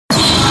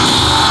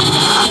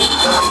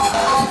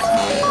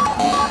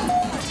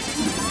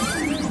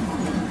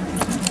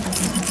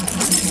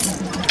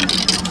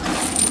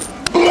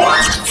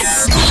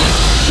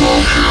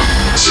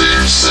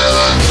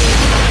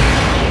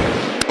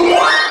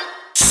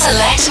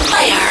Select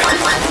player.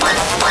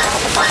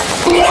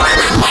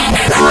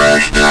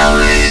 Crash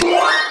Downey,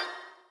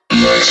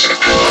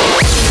 Mexico.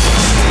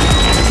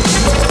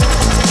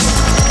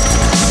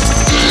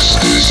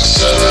 This is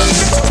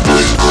VII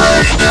with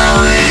Crash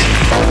Downey.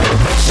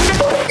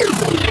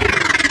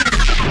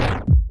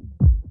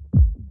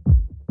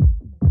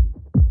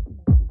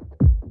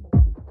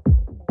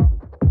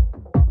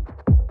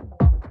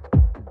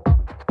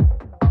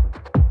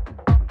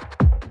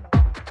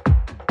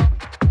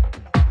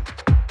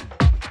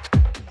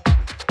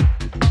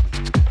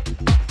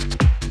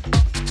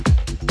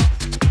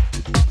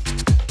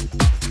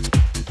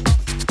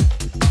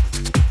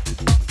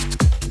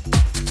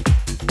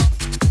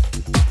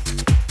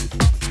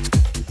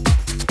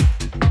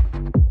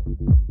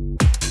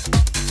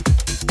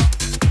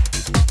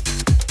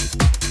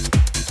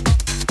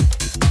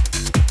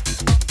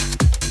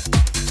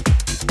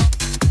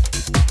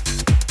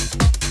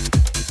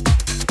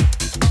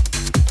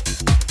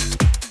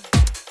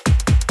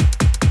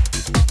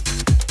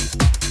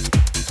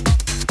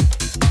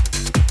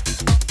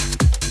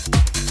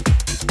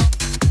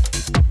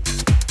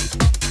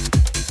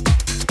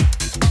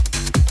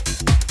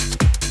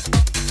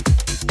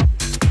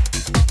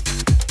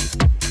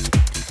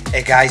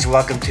 Hey guys,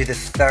 welcome to the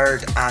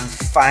third and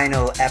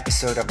final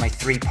episode of my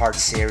three-part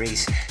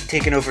series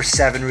taking over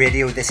VII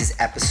Radio. This is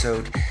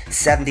episode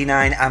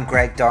 79. I'm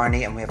Greg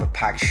Downey and we have a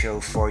packed show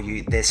for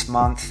you this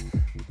month.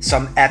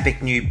 Some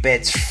epic new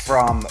bits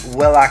from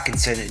Will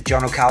Atkinson,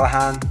 John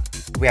O'Callaghan.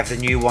 We have the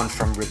new one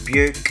from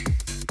Rebuke,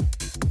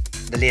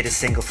 the latest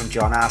single from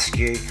John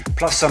Askew,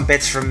 plus some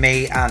bits from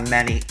me and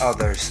many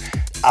others.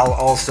 I'll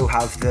also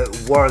have the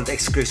world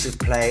exclusive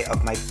play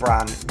of my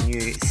brand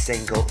new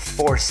single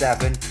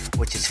 47,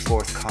 which is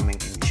forthcoming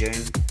in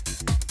June.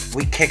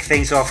 We kick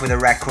things off with a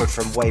record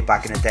from way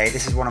back in the day.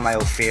 This is one of my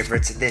old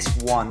favourites. This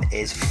one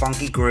is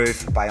Funky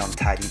Groove by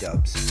Untidy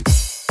Dubs.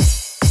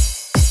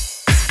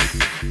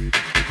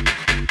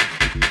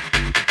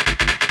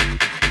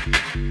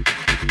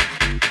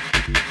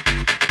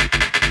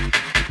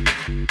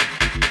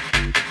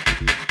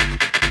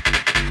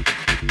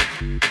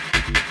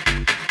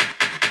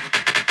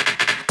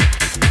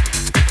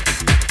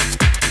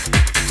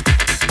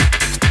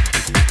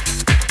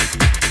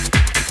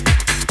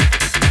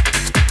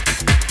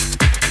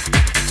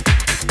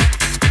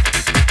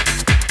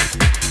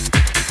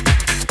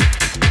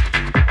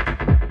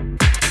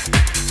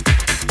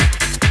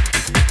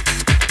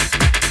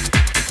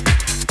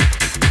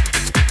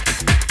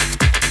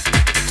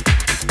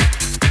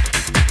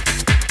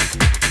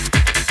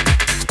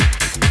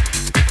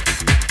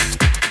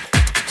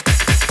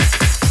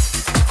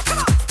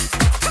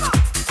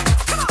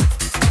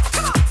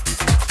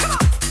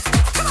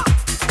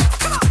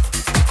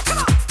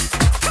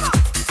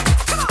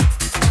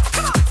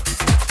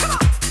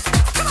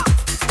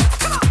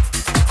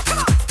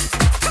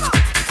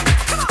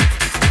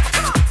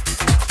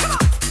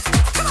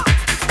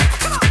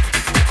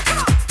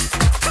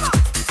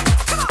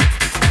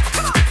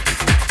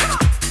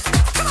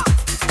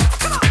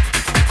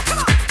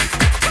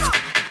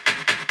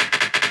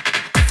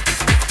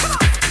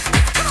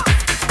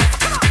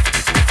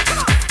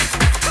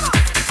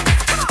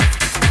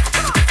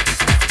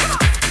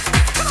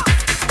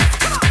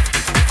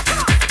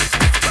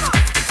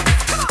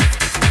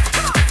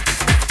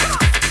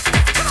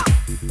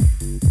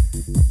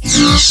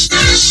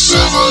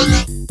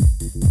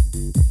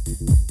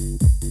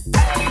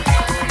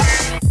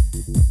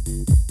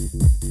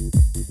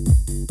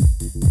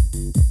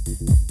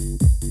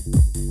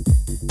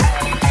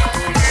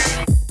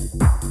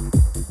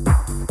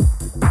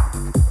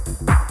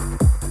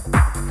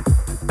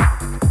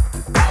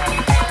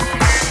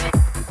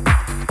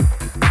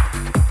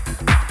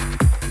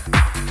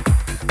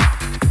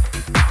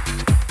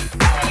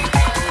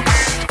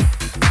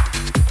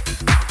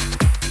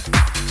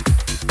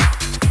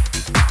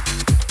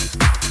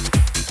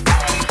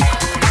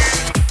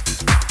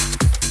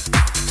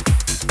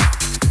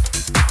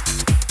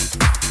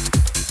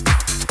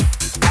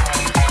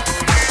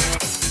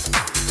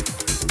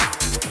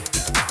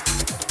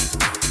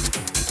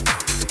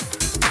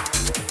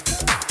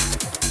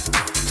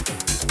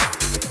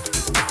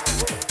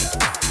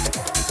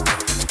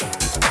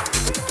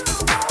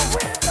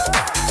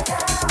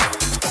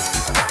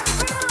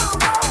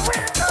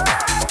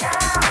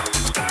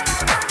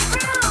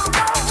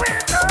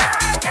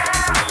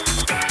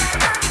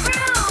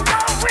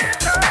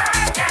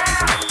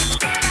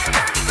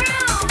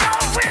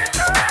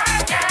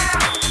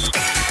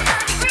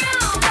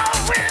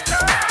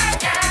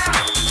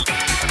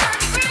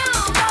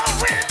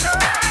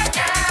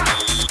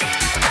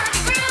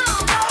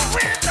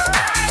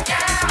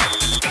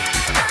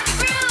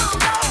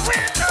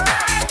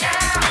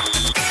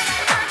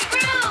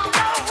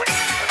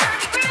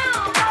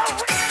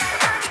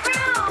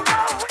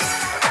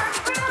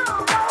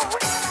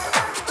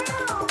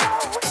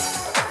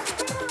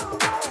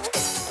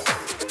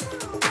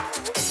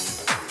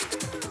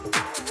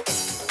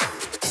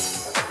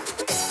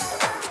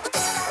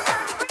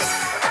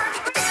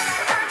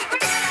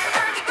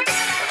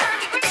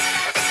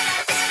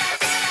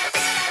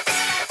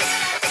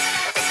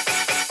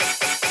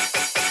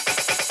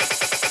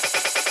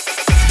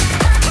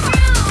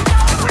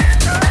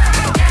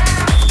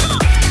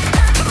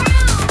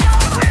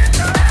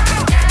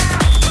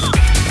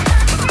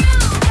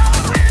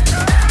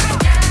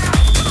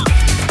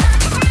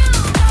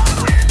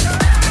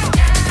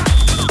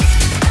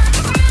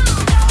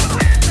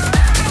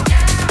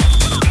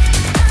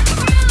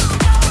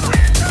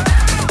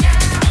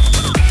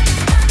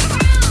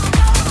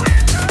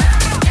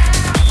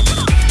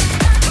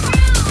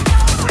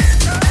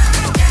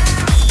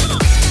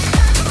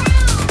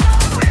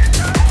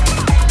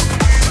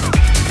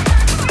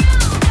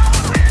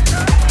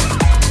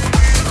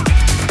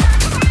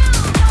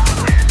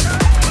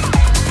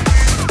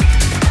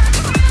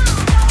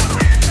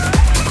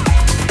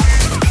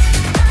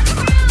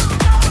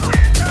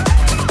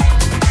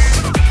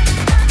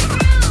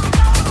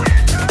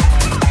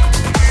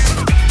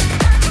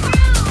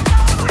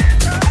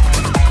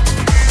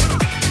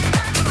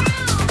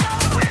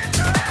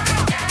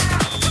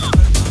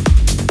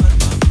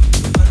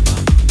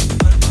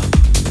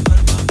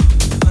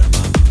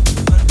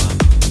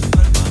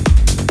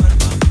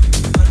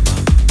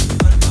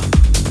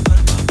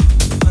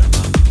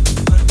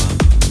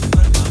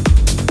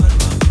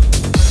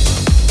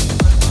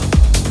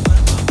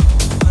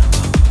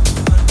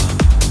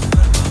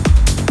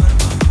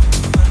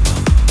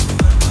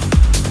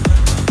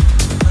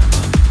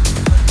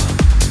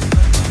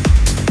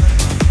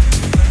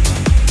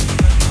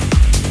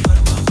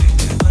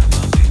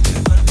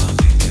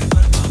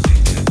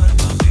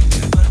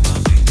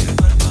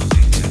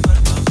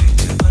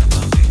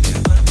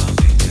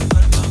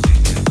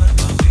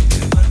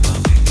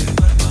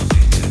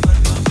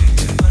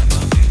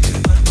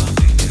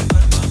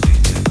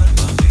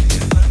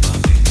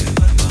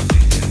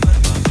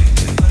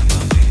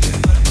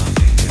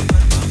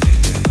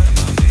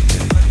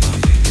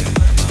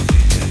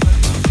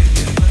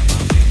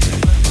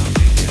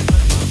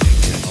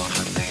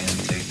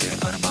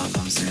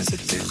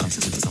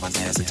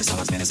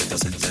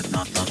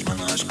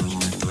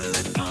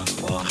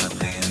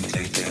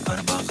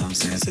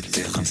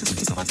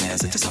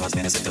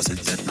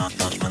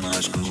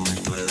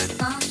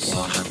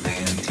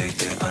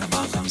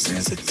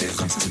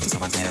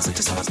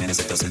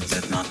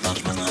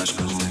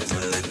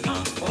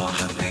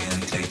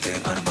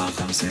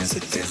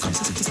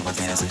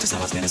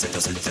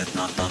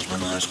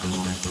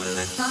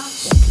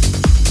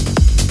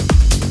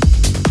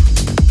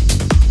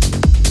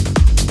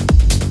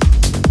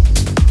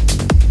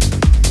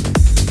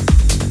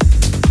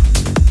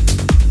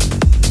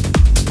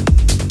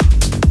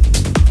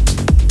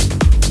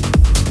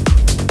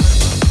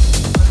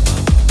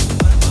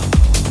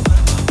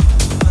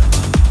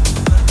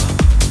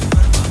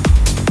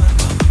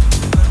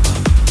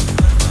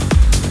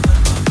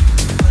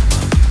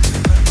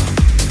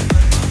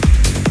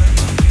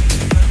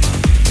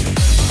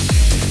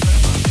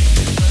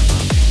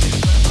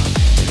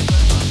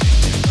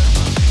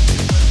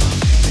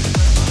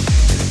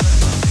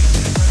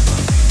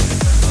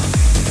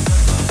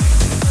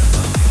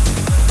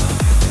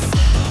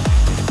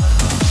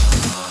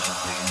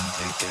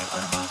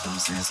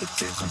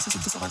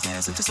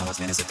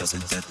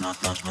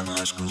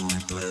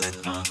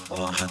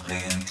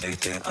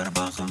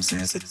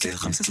 ستة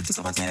خمسة ستة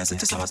سبعة ثمانية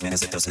ستة سبعة ثمانية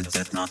ستة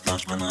ستة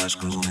 12 12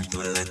 قوم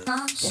تولد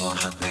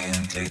 1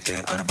 2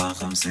 3 4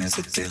 5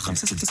 6 5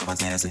 6 7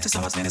 8 6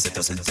 7 8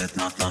 6 6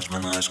 12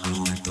 12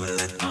 قوم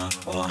تولد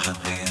 1 2 3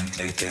 4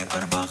 5 6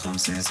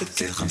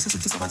 5 6 7 8 6 7 8 6 6 12 12 قوم تولد 1 2 3 4 5 6 5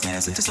 6 7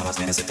 8 6 7 8 6 6 12 12 قوم تولد 1 2 3 4 5 6 5 6 7 8 6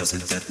 7 8 6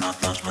 6 12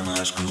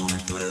 12 قوم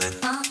تولد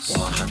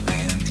 1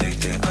 2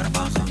 3 4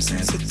 5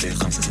 6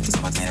 5 6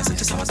 7 8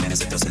 6 7 8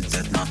 6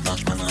 6 12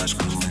 12 قوم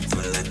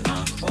تولد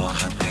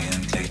 1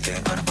 2 3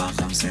 4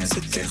 5 6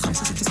 5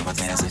 6 7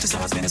 8 6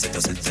 7 8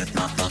 6 6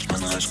 12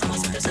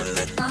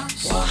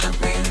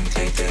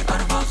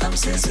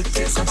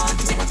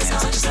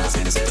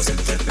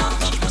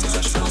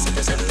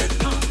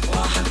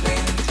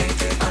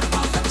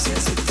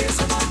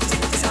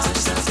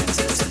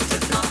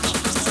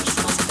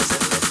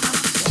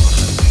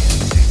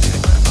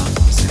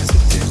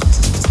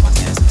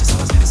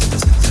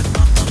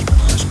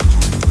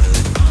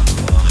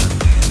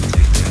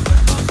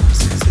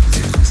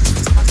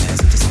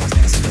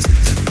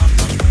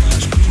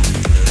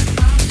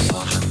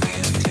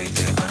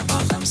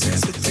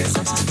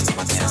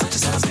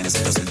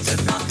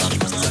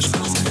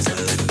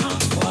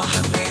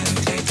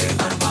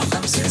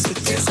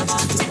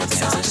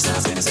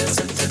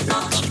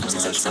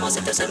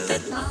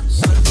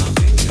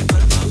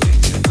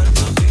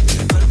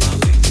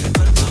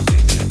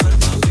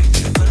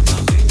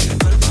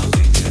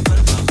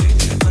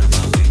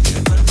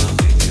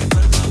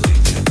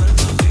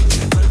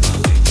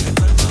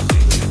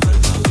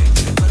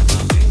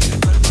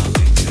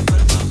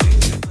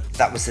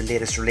 That was the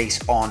latest release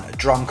on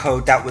Drum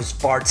Code. That was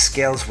Bart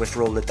Skills with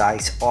Roll the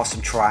Dice.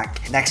 Awesome track.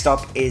 Next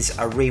up is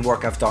a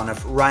rework I've done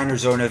of Reinier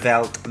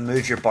Zonneveld,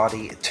 Move Your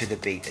Body to the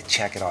Beat.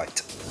 Check it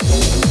out.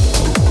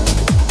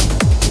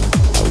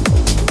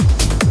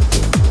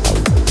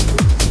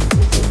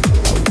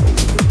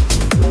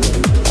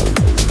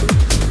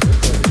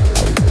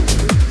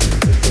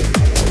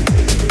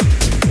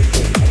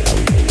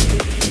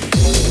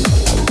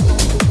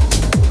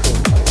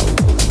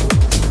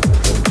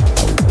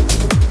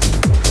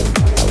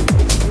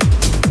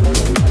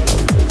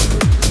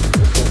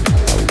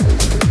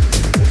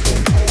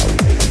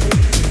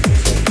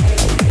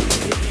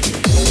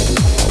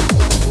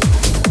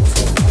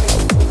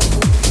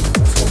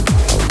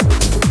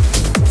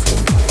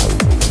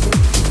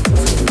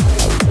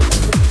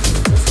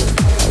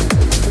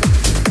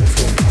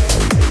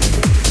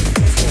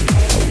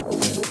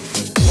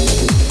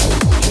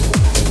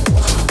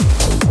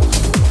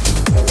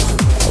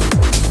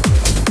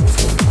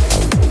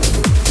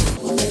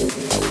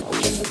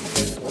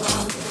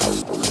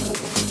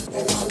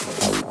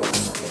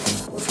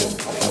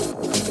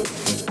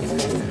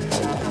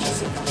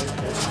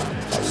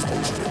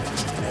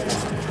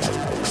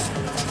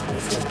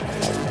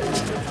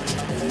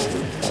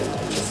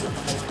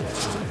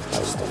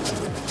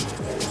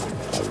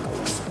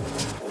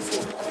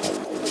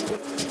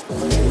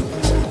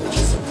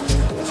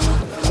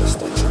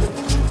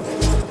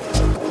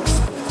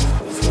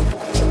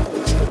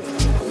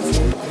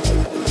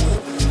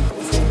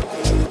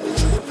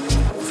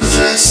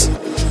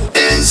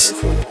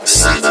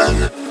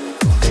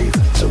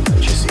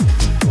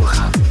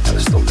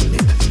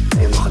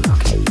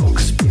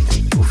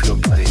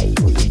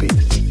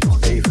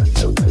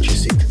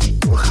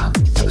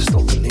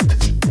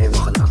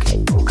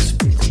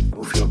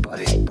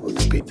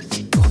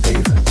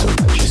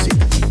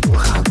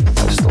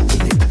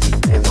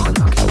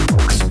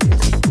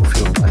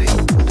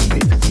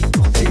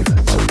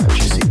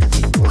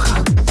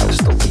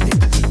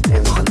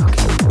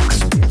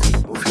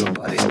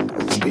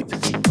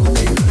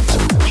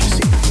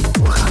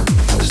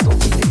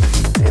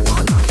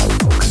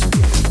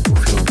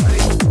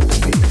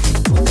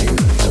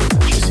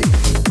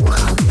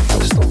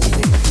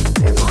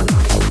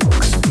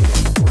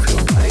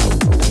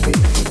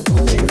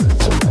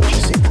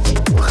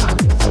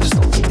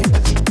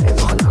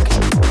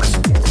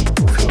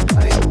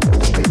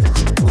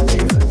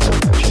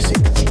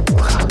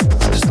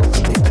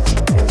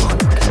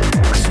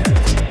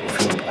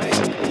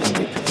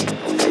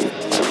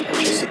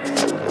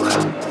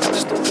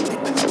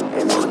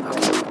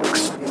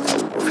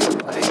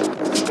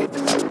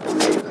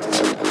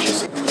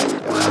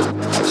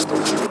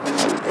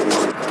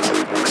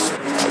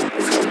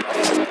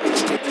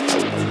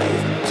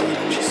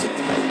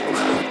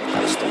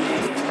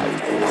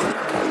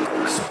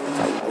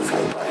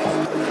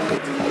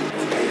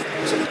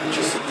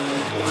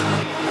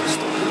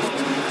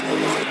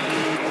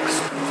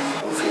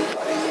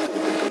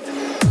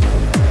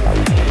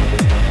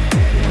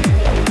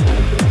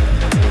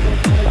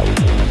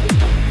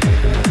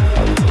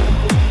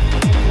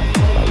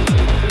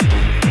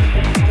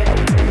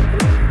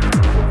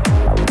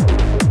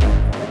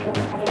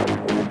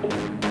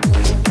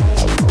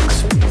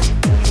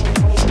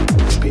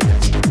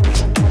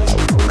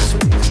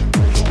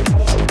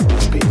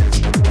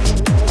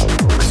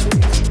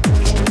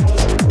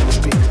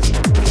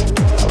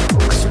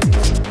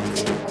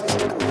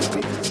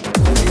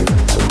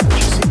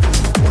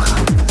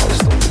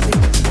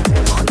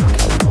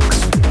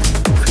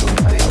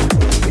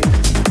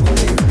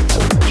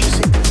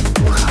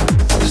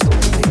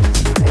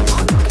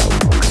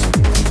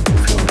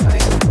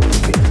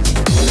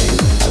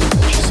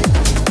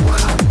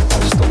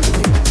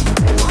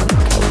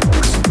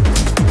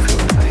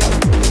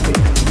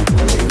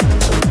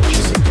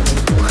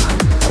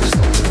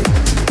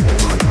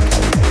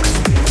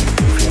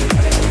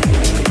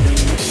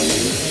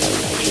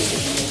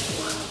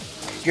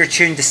 You're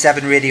tuned to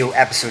 7 Radio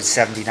episode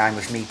 79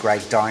 with me,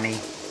 Greg Downey.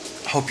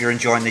 Hope you're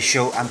enjoying the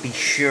show, and be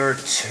sure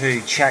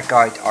to check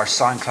out our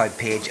SoundCloud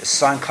page,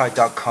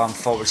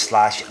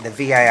 soundcloud.com/the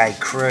VII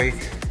crew,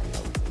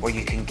 where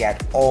you can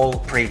get all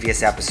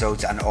previous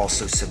episodes and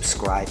also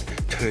subscribe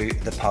to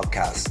the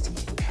podcast.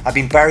 I've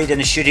been buried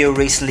in a studio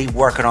recently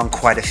working on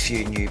quite a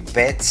few new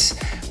bits.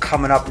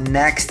 Coming up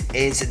next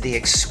is the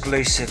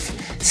exclusive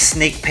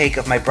sneak peek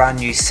of my brand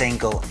new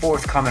single,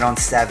 forthcoming on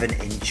 7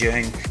 in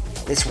June.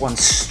 This one's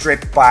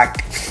stripped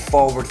back,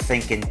 forward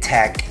thinking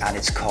tech, and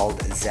it's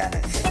called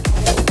Zenith.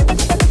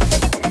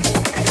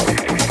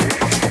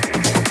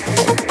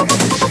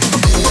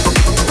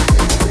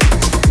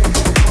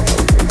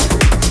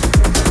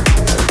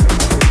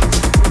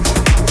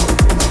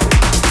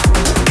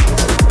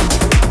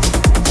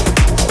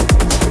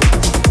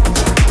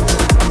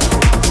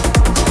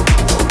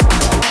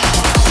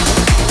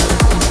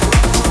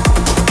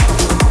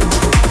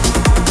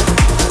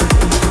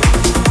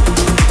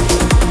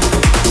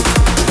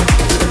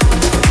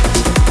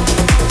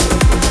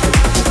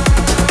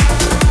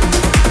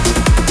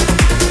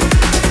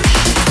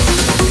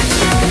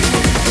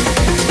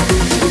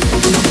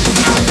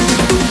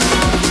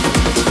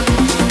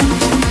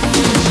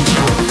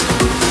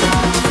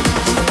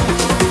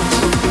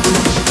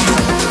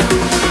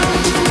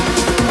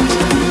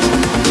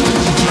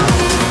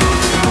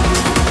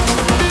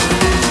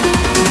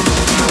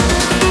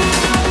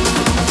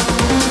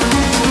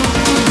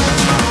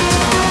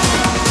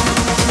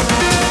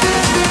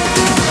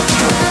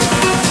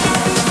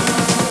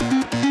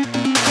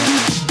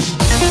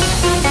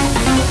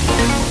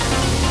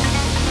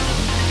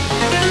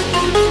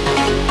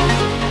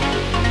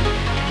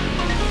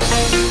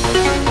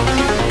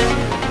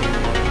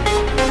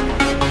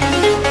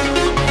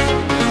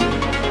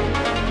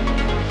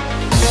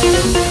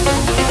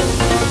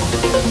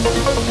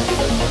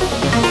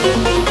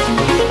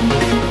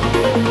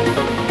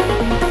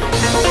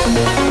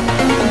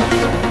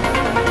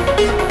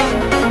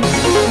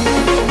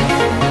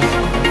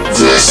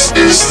 This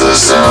is the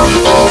sound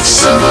of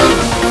 7.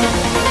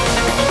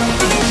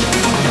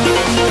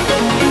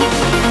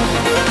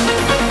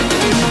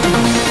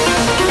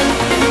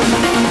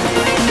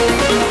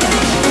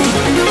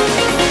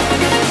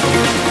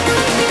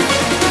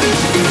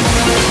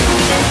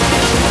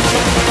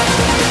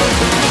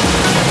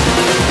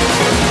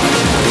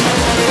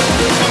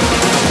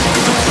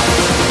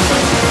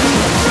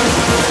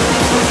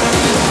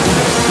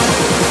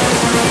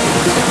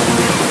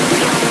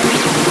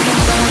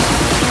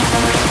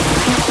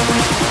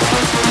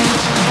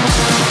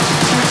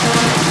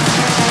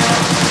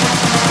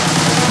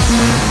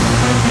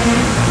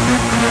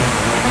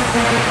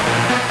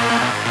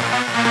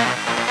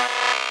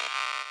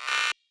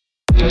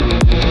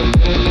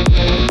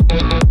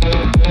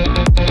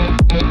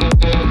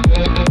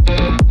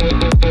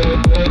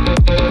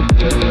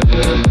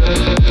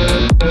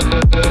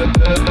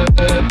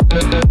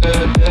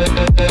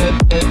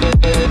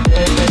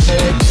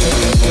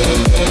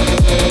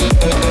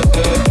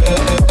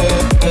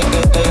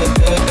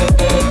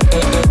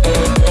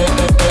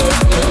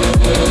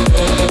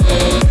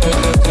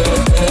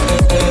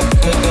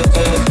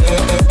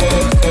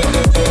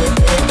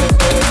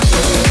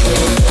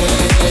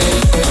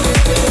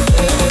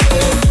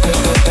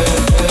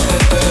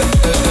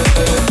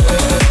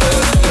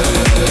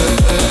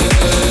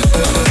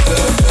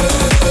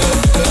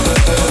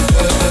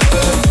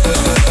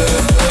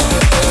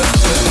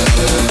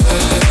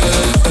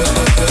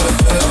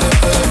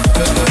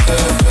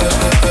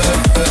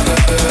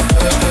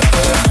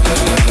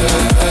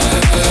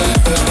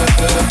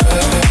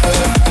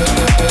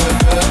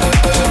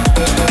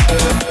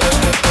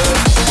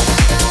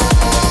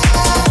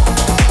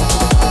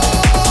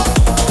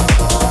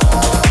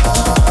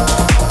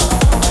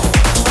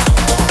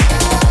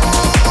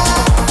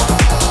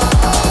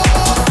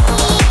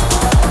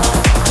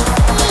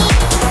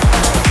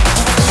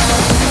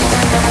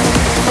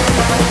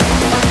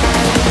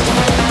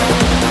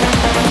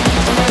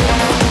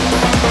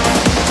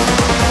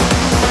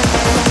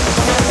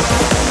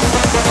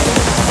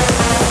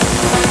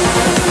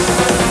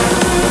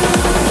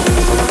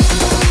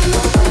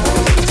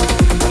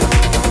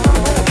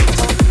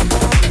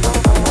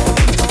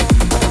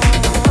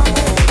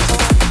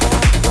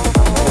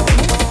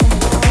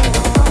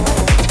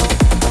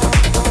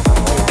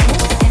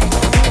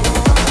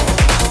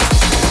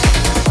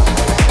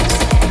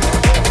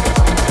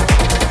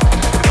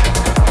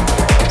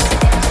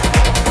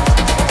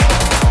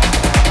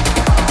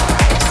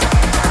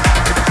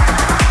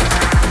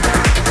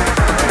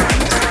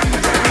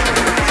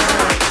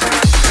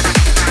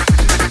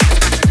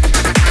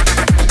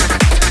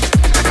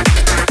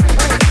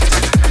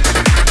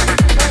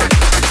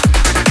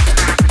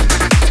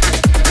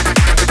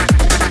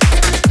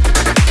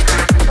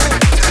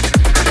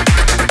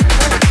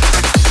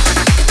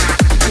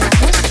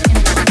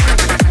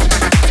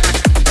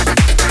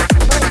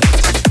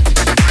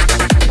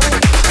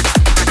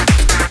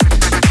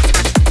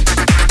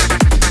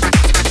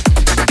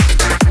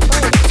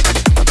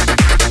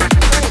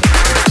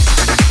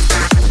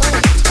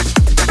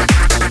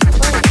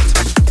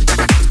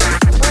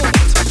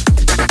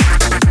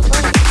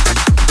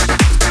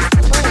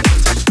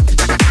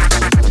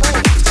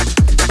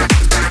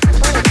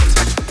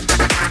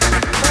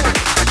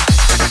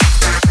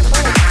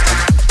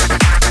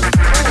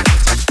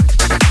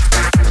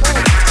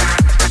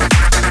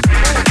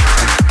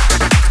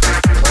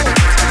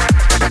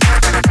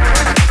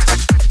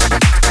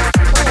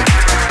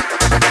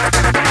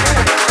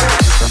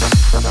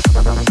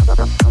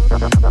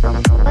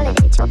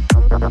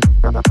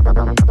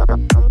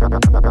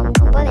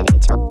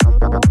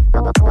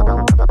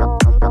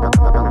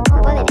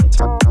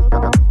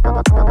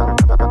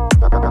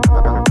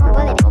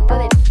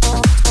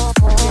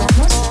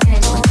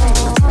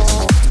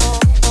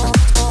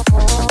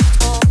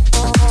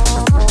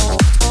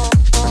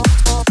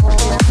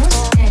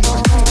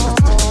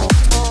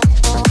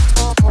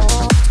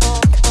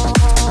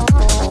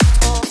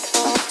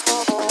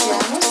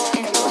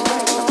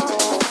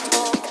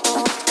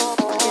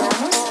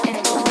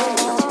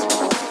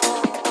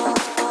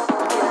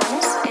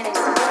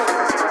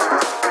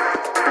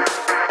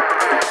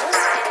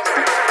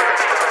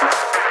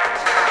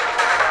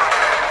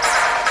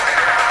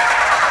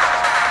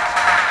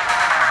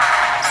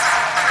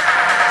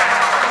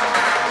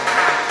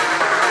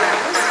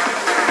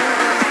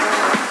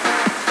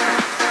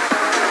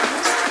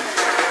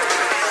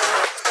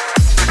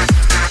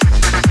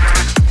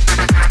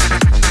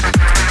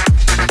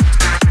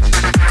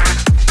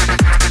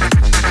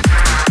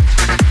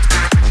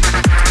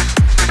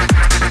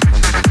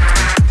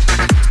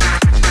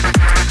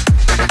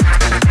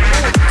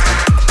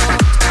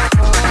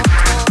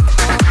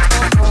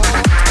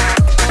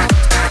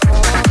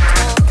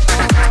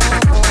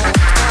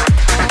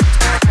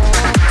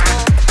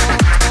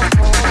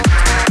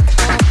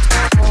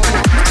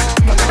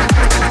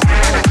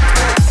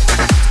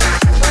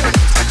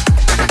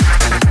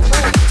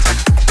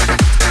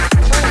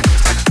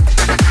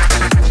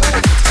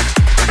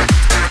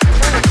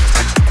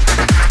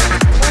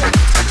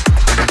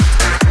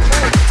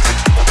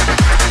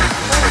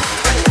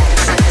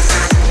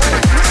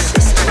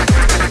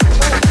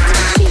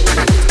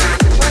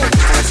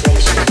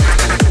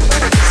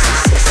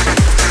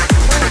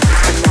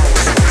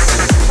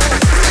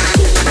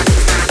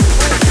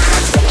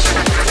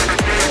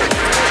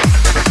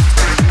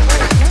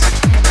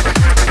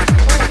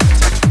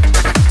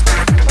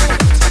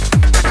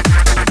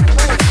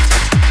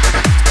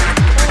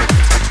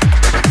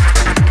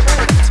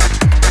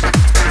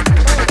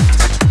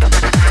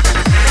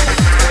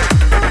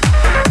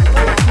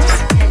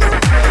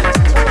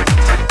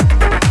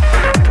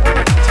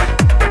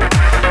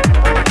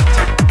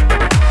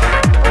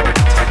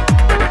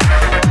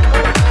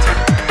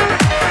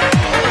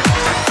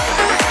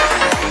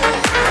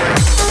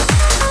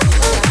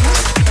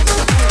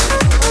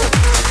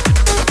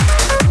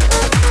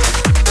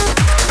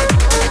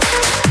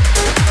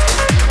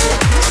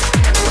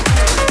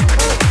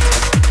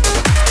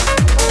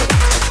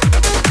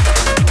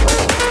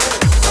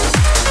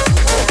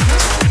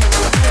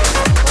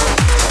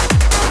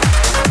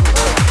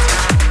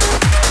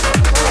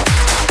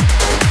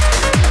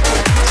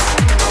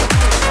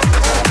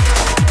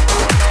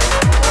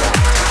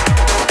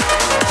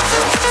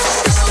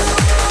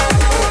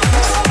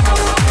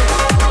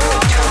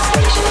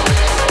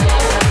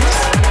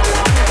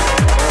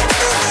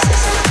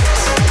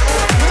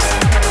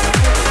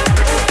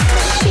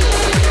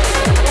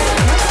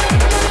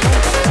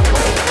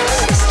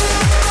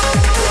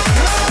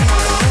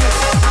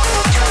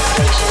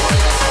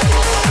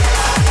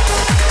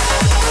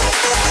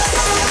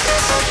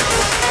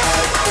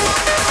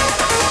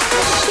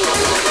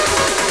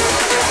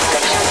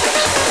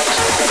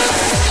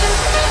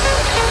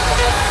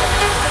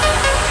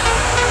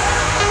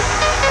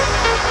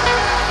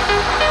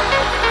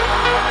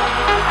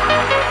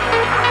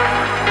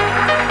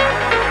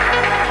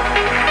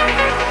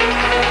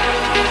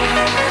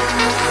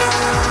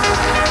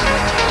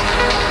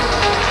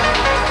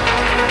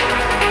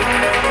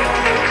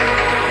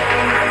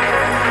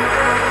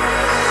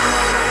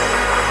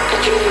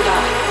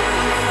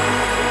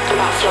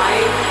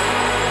 flying.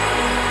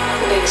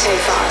 Moving so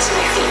fast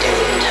my feet don't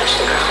even touch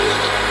the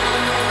ground.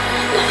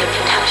 Nothing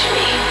can touch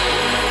me.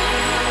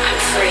 I'm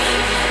free.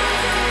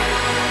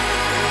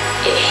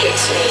 It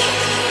hits me.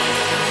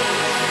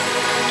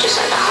 Just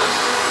like that.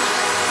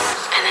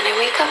 And then I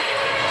wake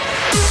up.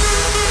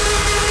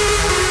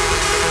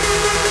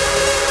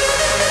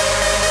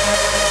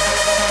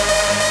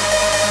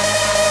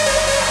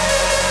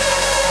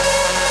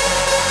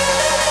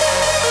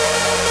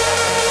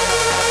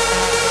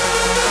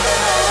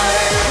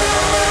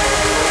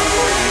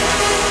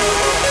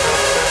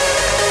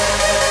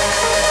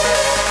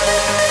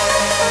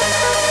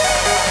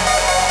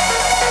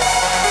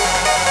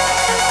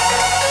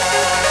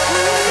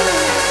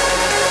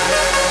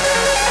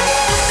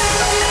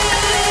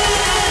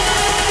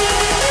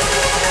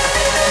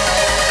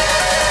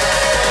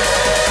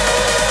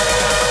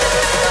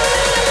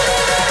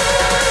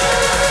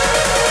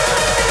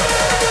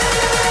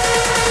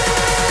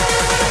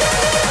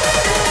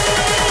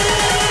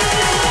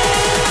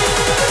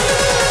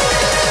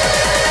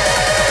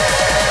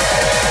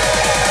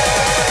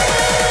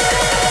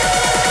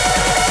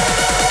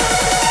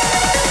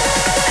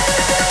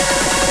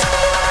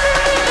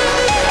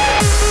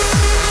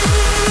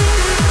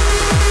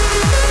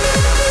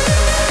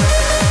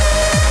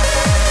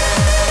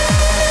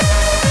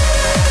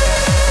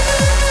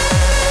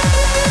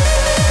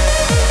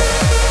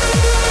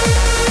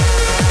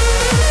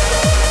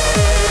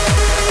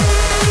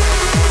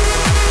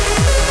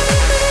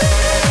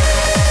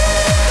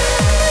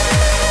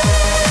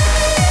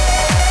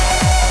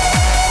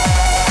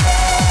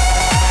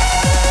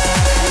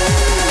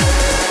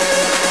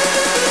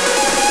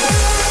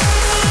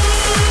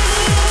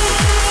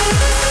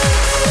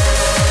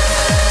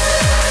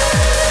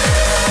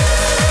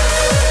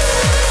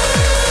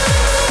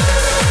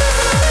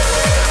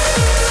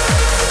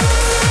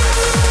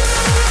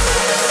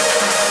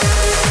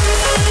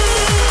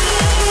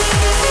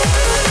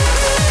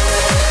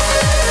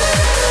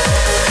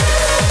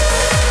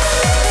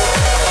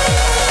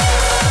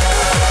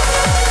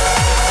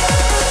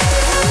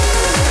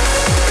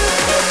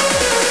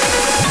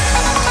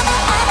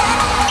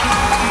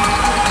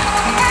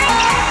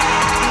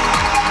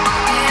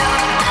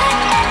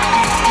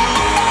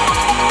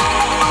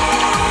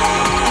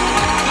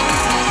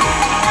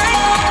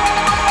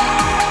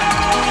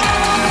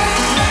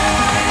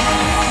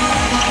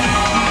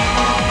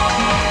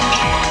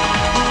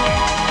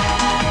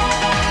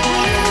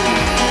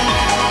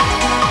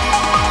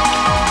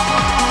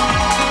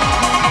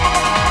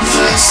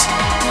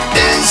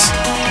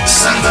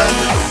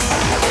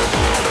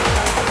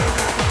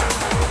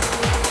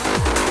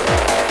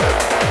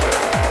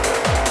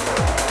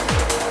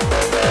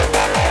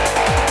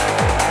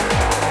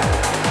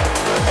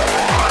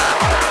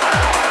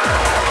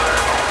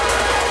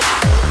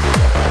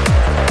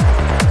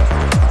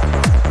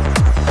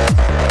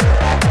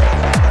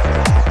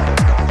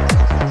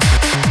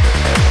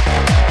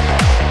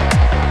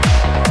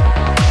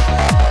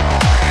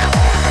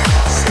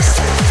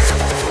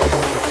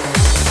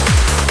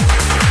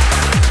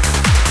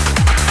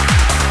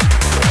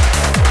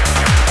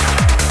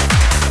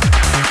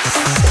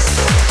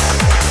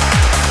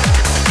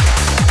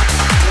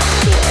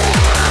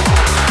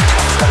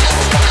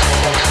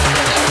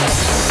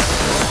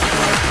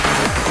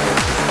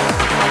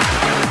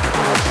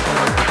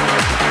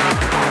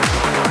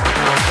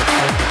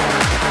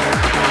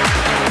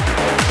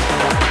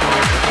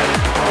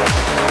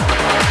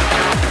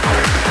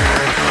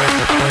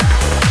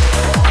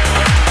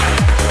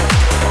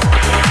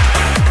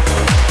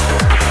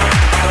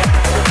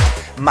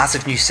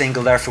 Massive new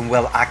single there from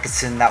Will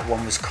Atkinson. That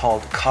one was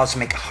called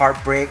Cosmic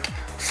Heartbreak,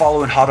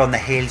 following hot on the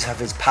heels of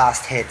his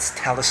past hits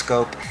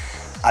Telescope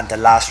and The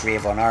Last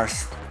Rave on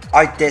Earth.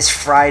 Out this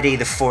Friday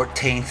the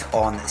 14th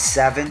on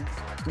VII.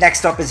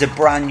 Next up is a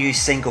brand new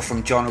single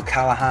from John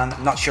O'Callaghan.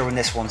 I'm not sure when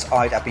this one's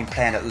out, I've been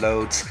playing it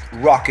loads.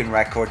 Rockin'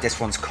 record, this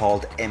one's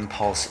called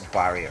Impulse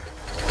Barrier.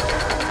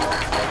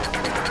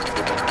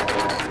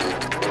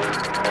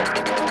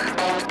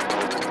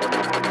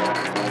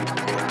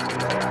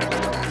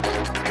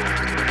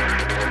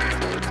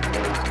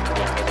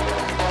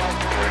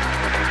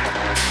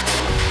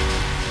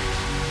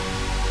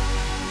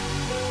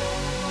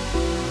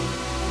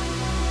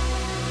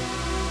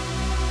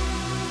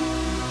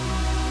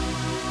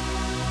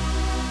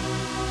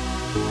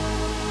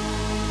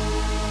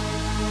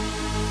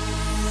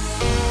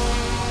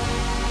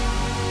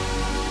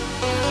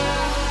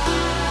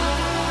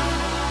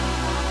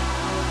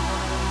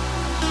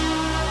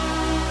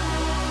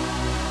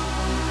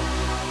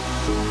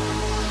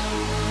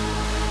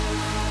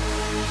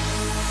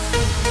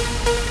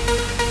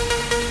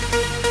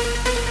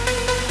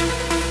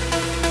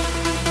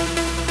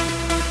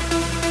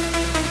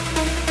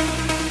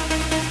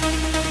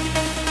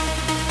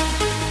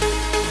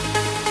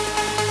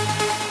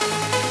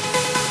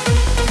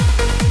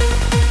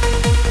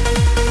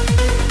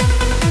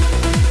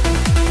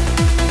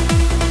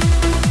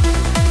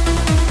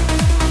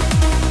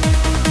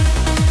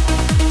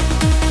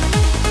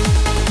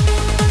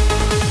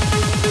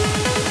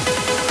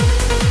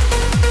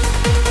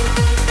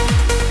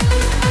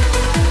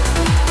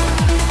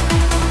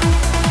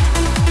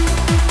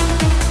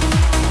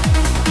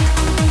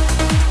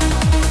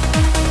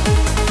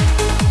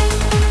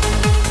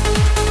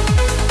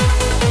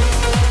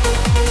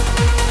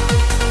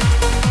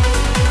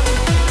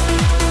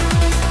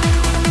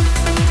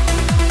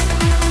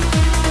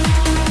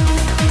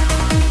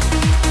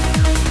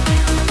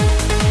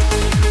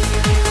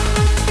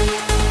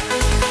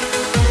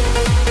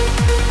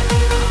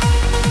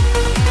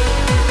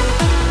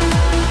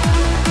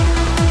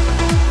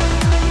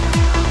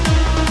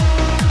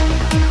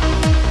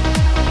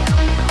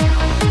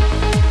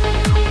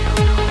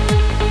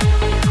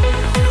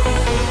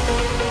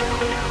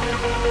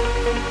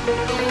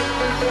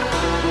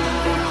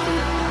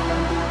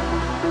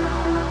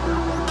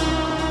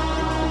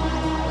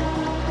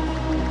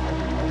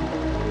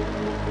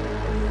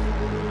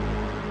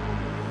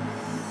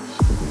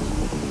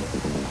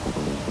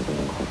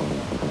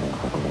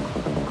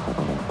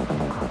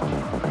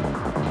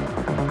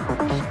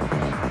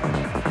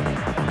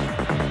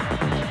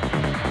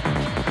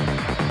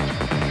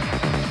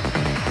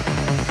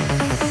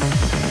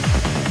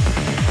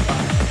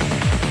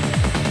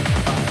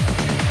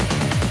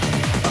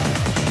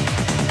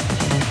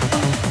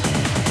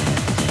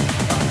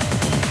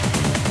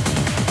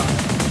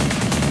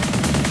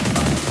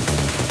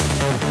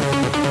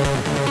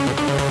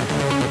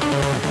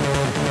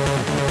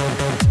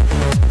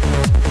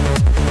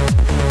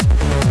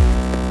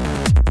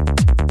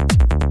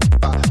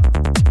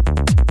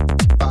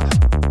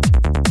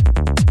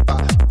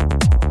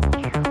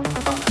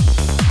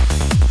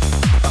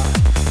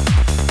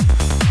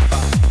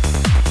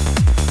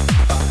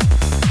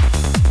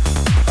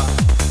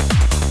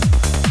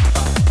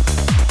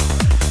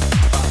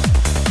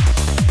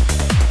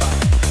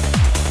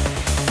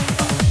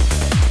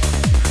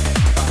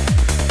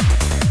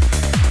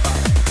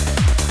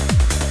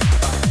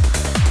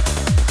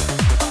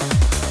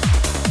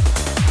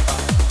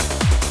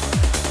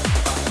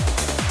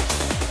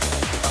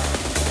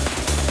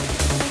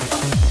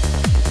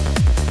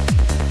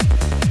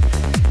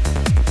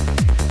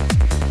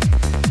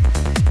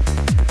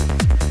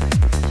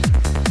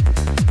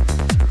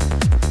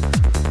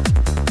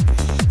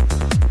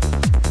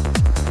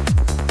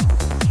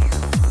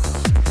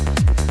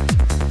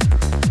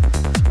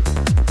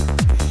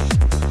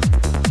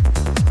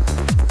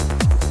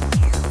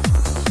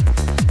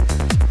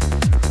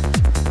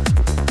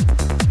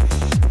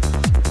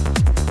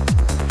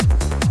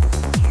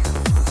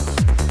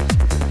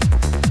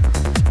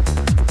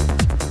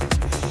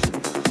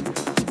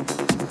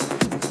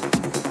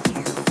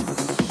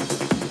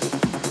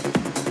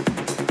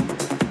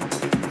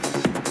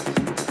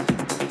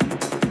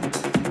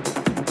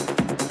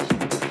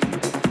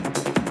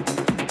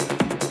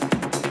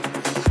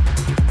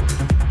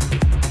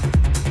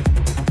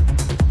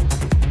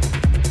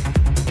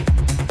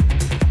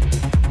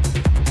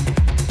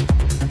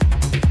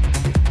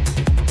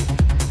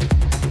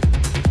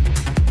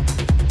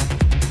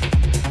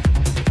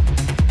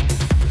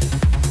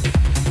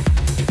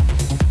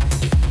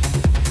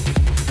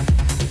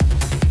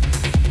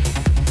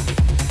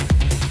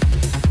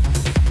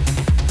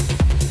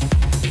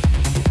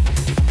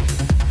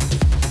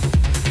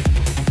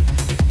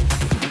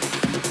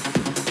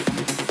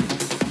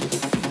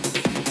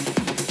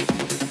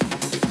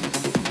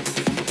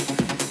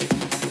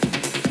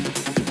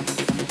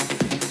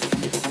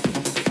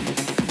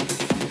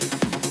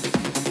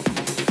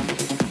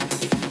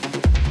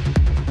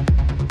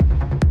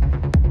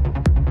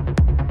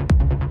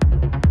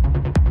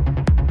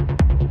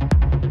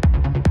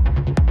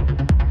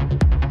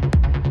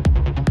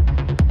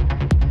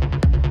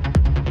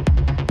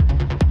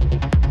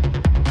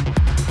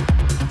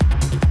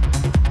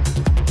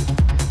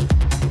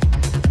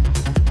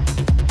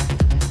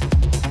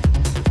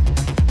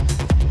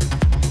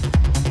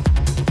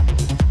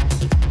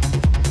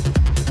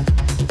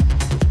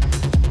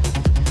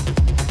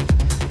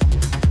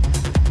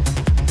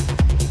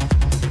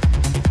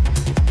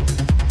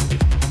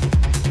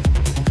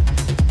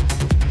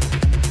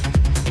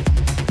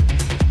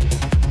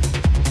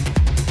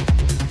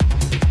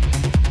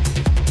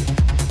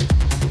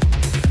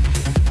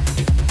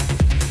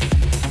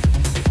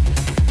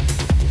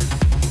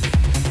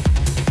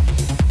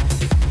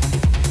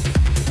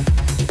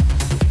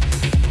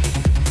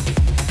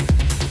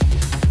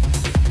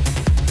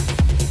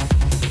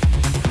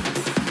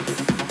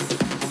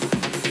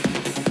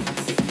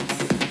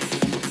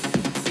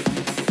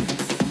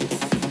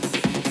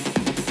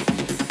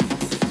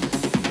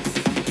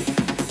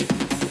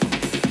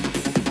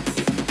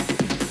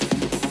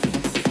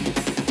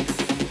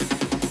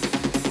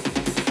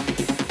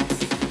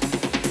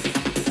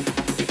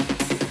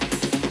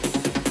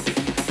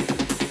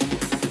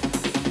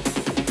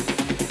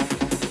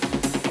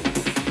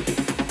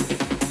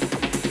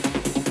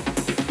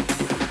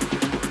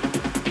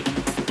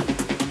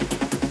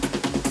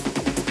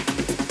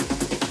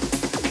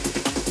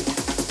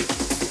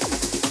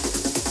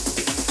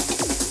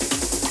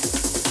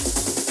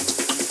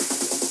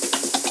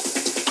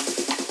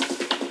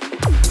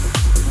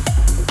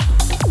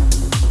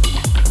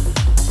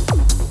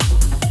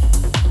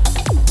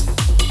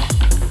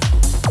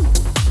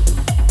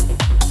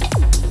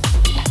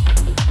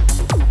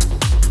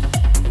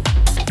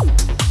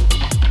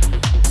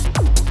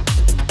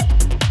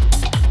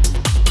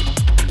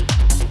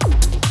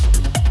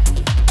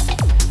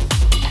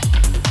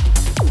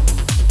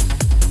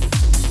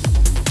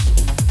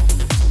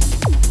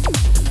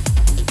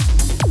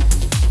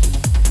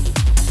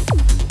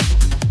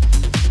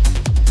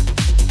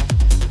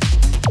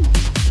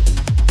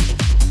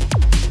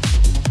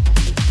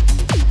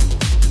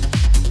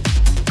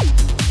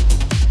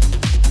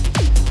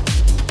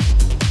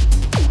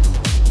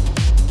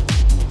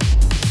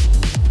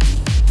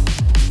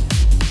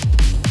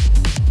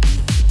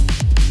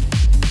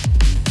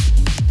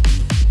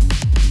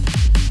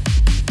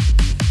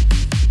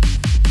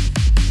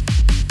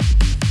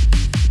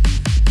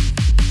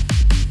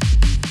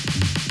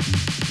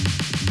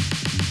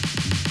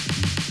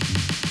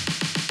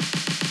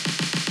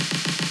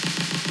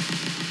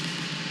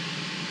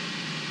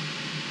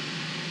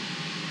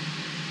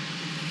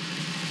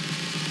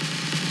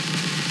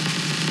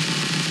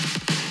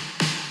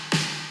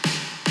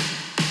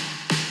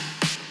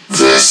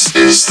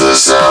 is the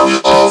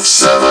sound of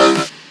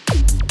seven.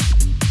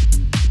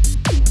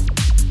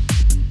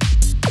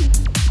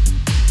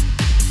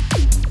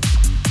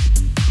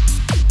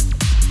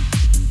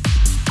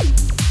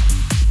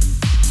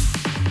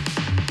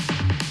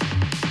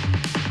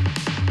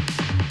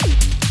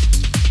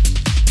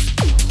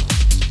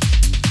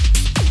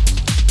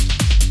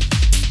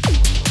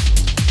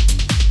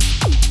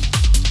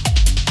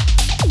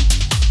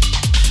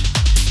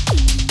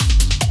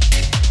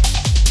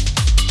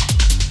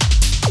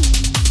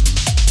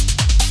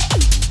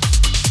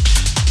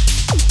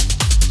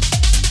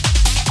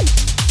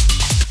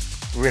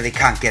 Really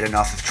can't get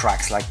enough of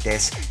tracks like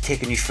this,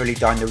 taking you fully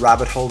down the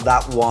rabbit hole.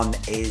 That one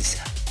is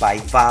by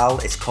Val,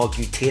 it's called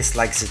You Taste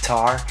Like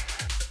Zaatar.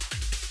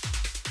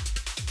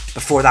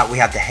 Before that we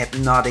had the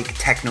hypnotic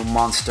techno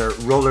monster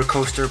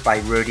Rollercoaster by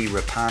Rudy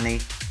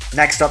Ripani.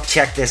 Next up,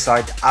 check this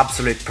out,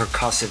 absolute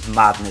percussive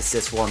madness.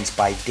 This one's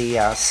by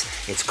Deas,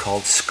 it's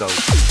called Scope.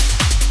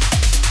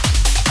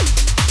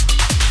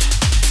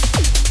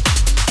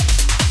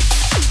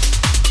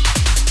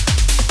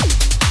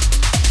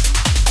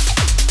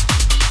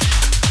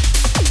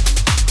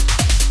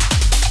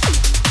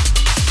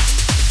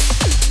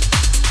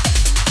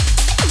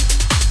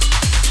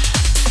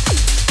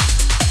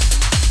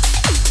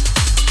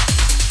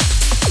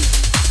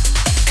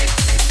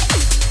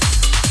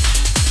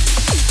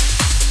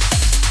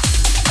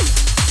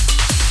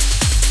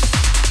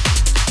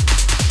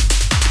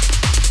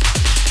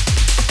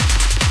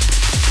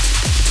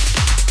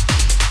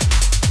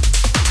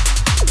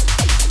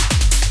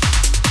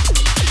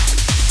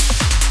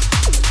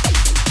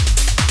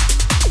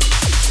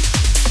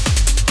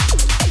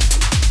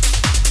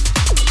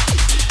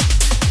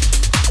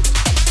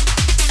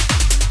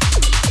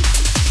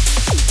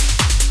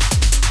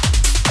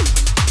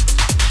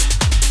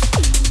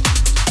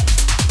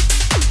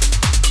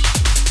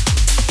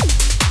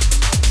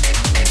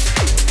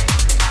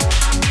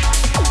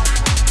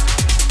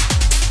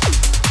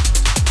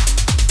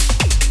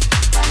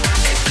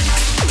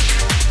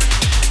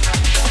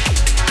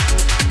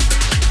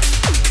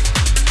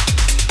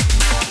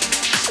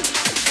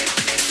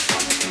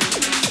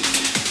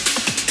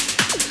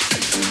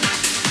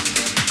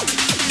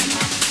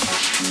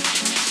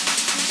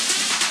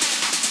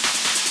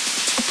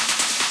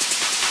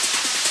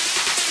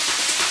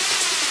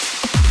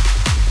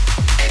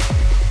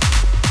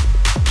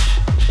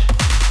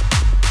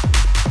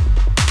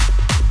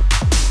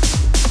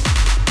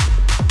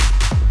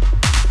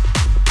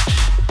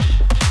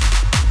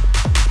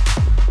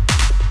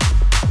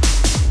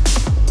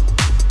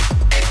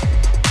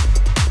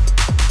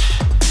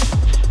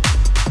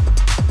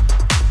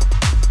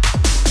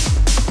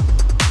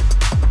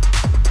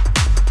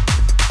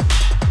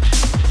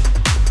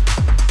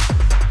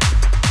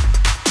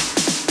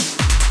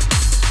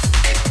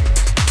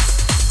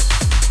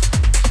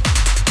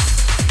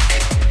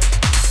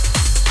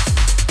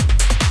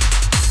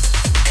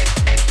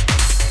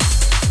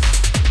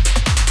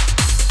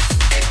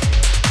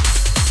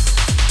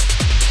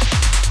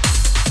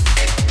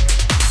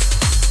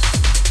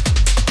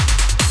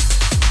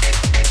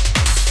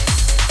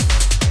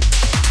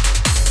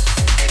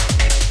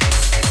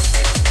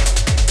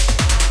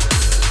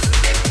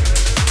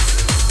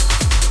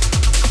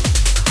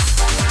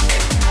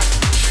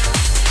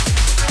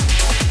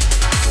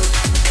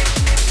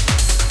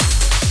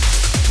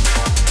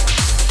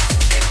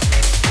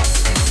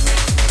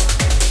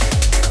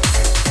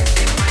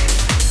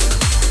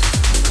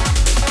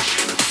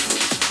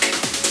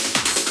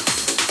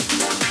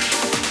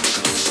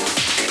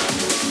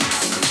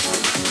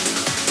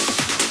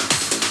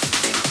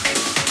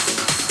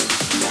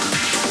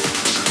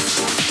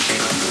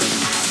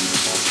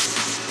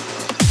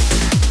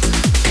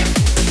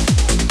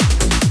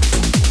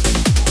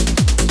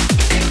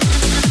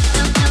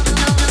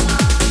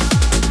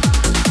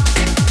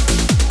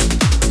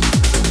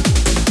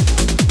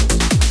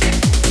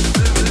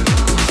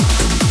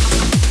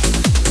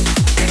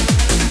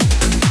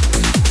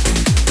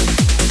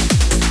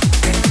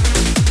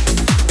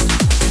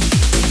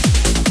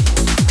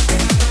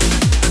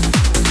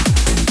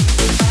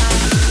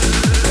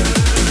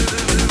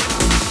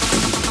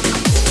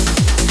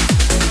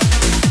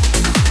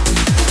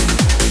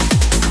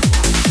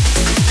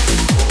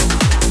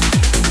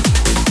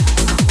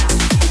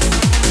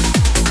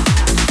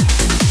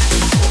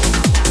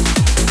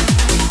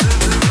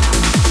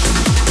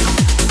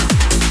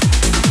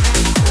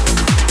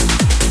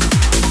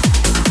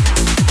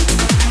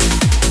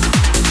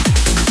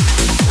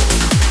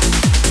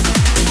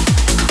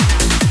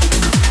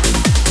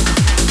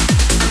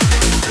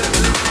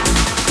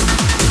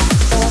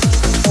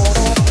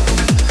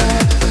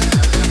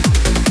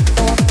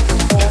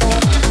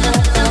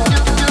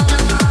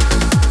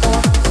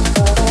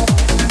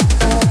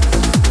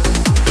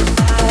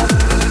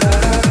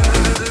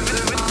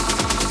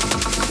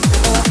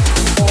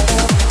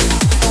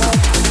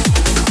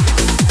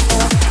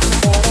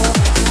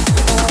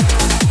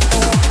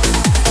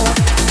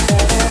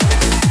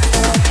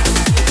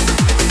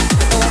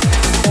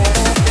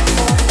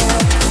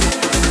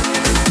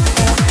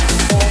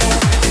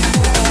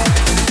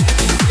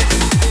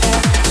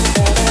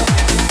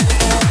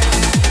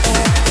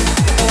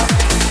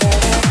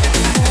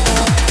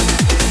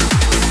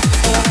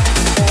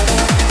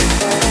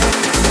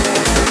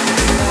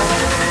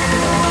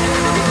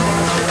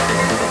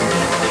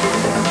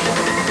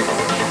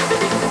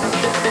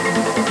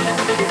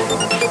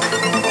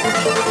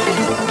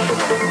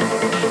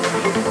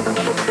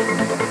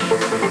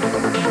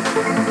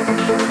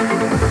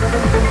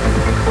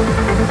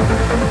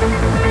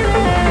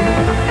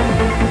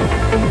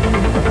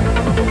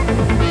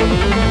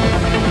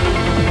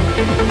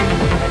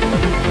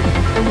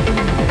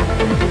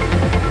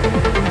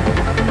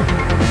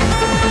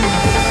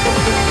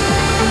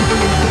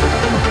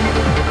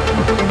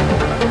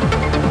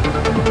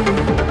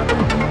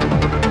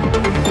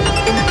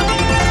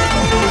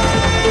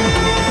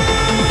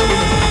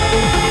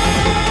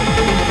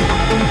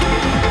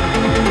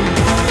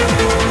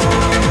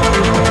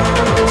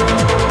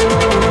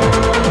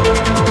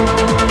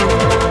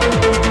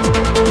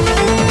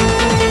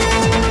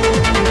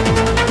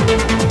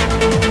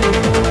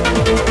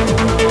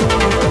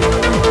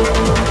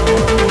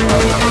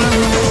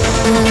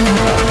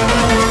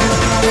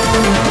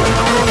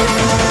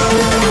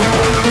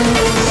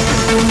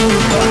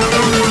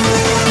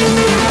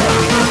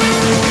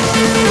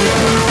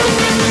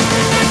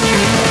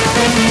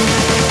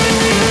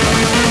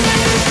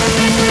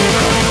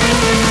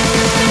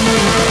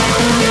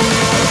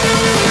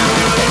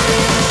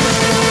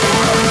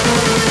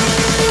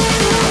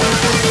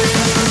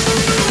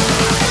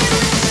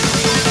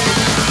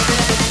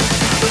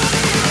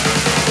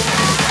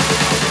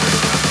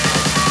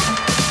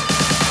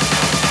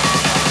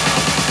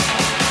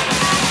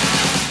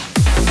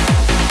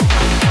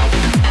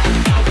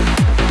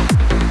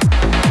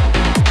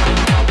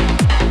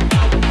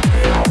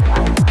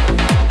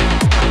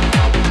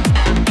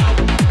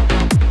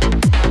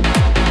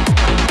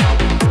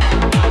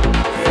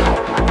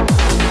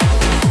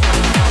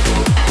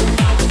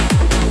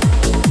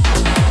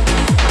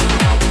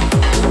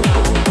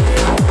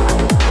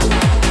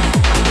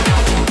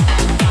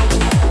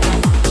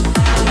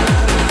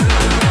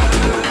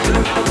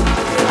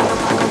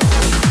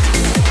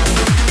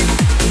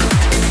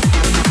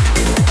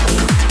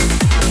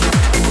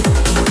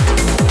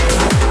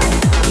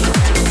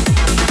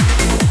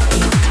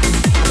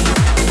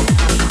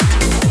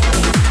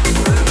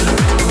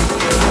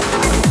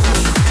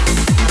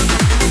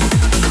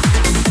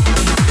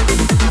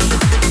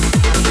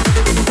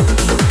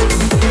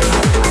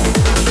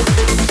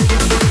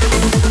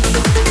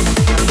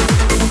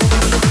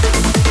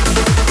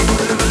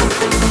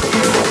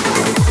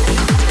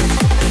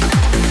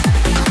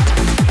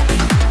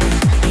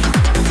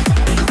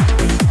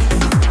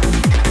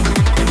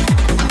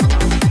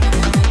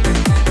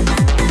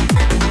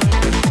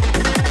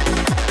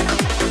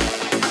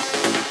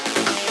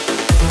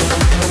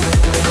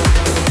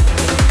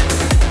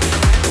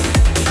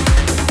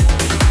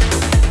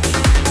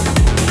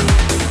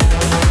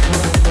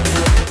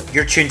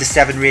 You're tuned to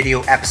 7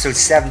 Radio, episode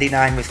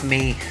 79 with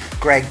me,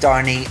 Greg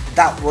Downey.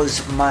 That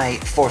was my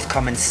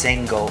forthcoming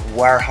single,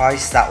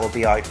 Warehouse. That will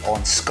be out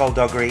on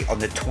Skullduggery on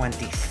the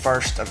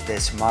 21st of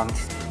this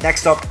month.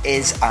 Next up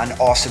is an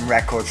awesome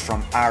record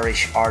from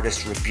Irish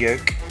artist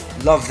Rebuke.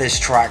 Love this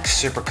track,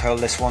 super cool.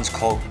 This one's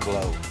called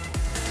Glow.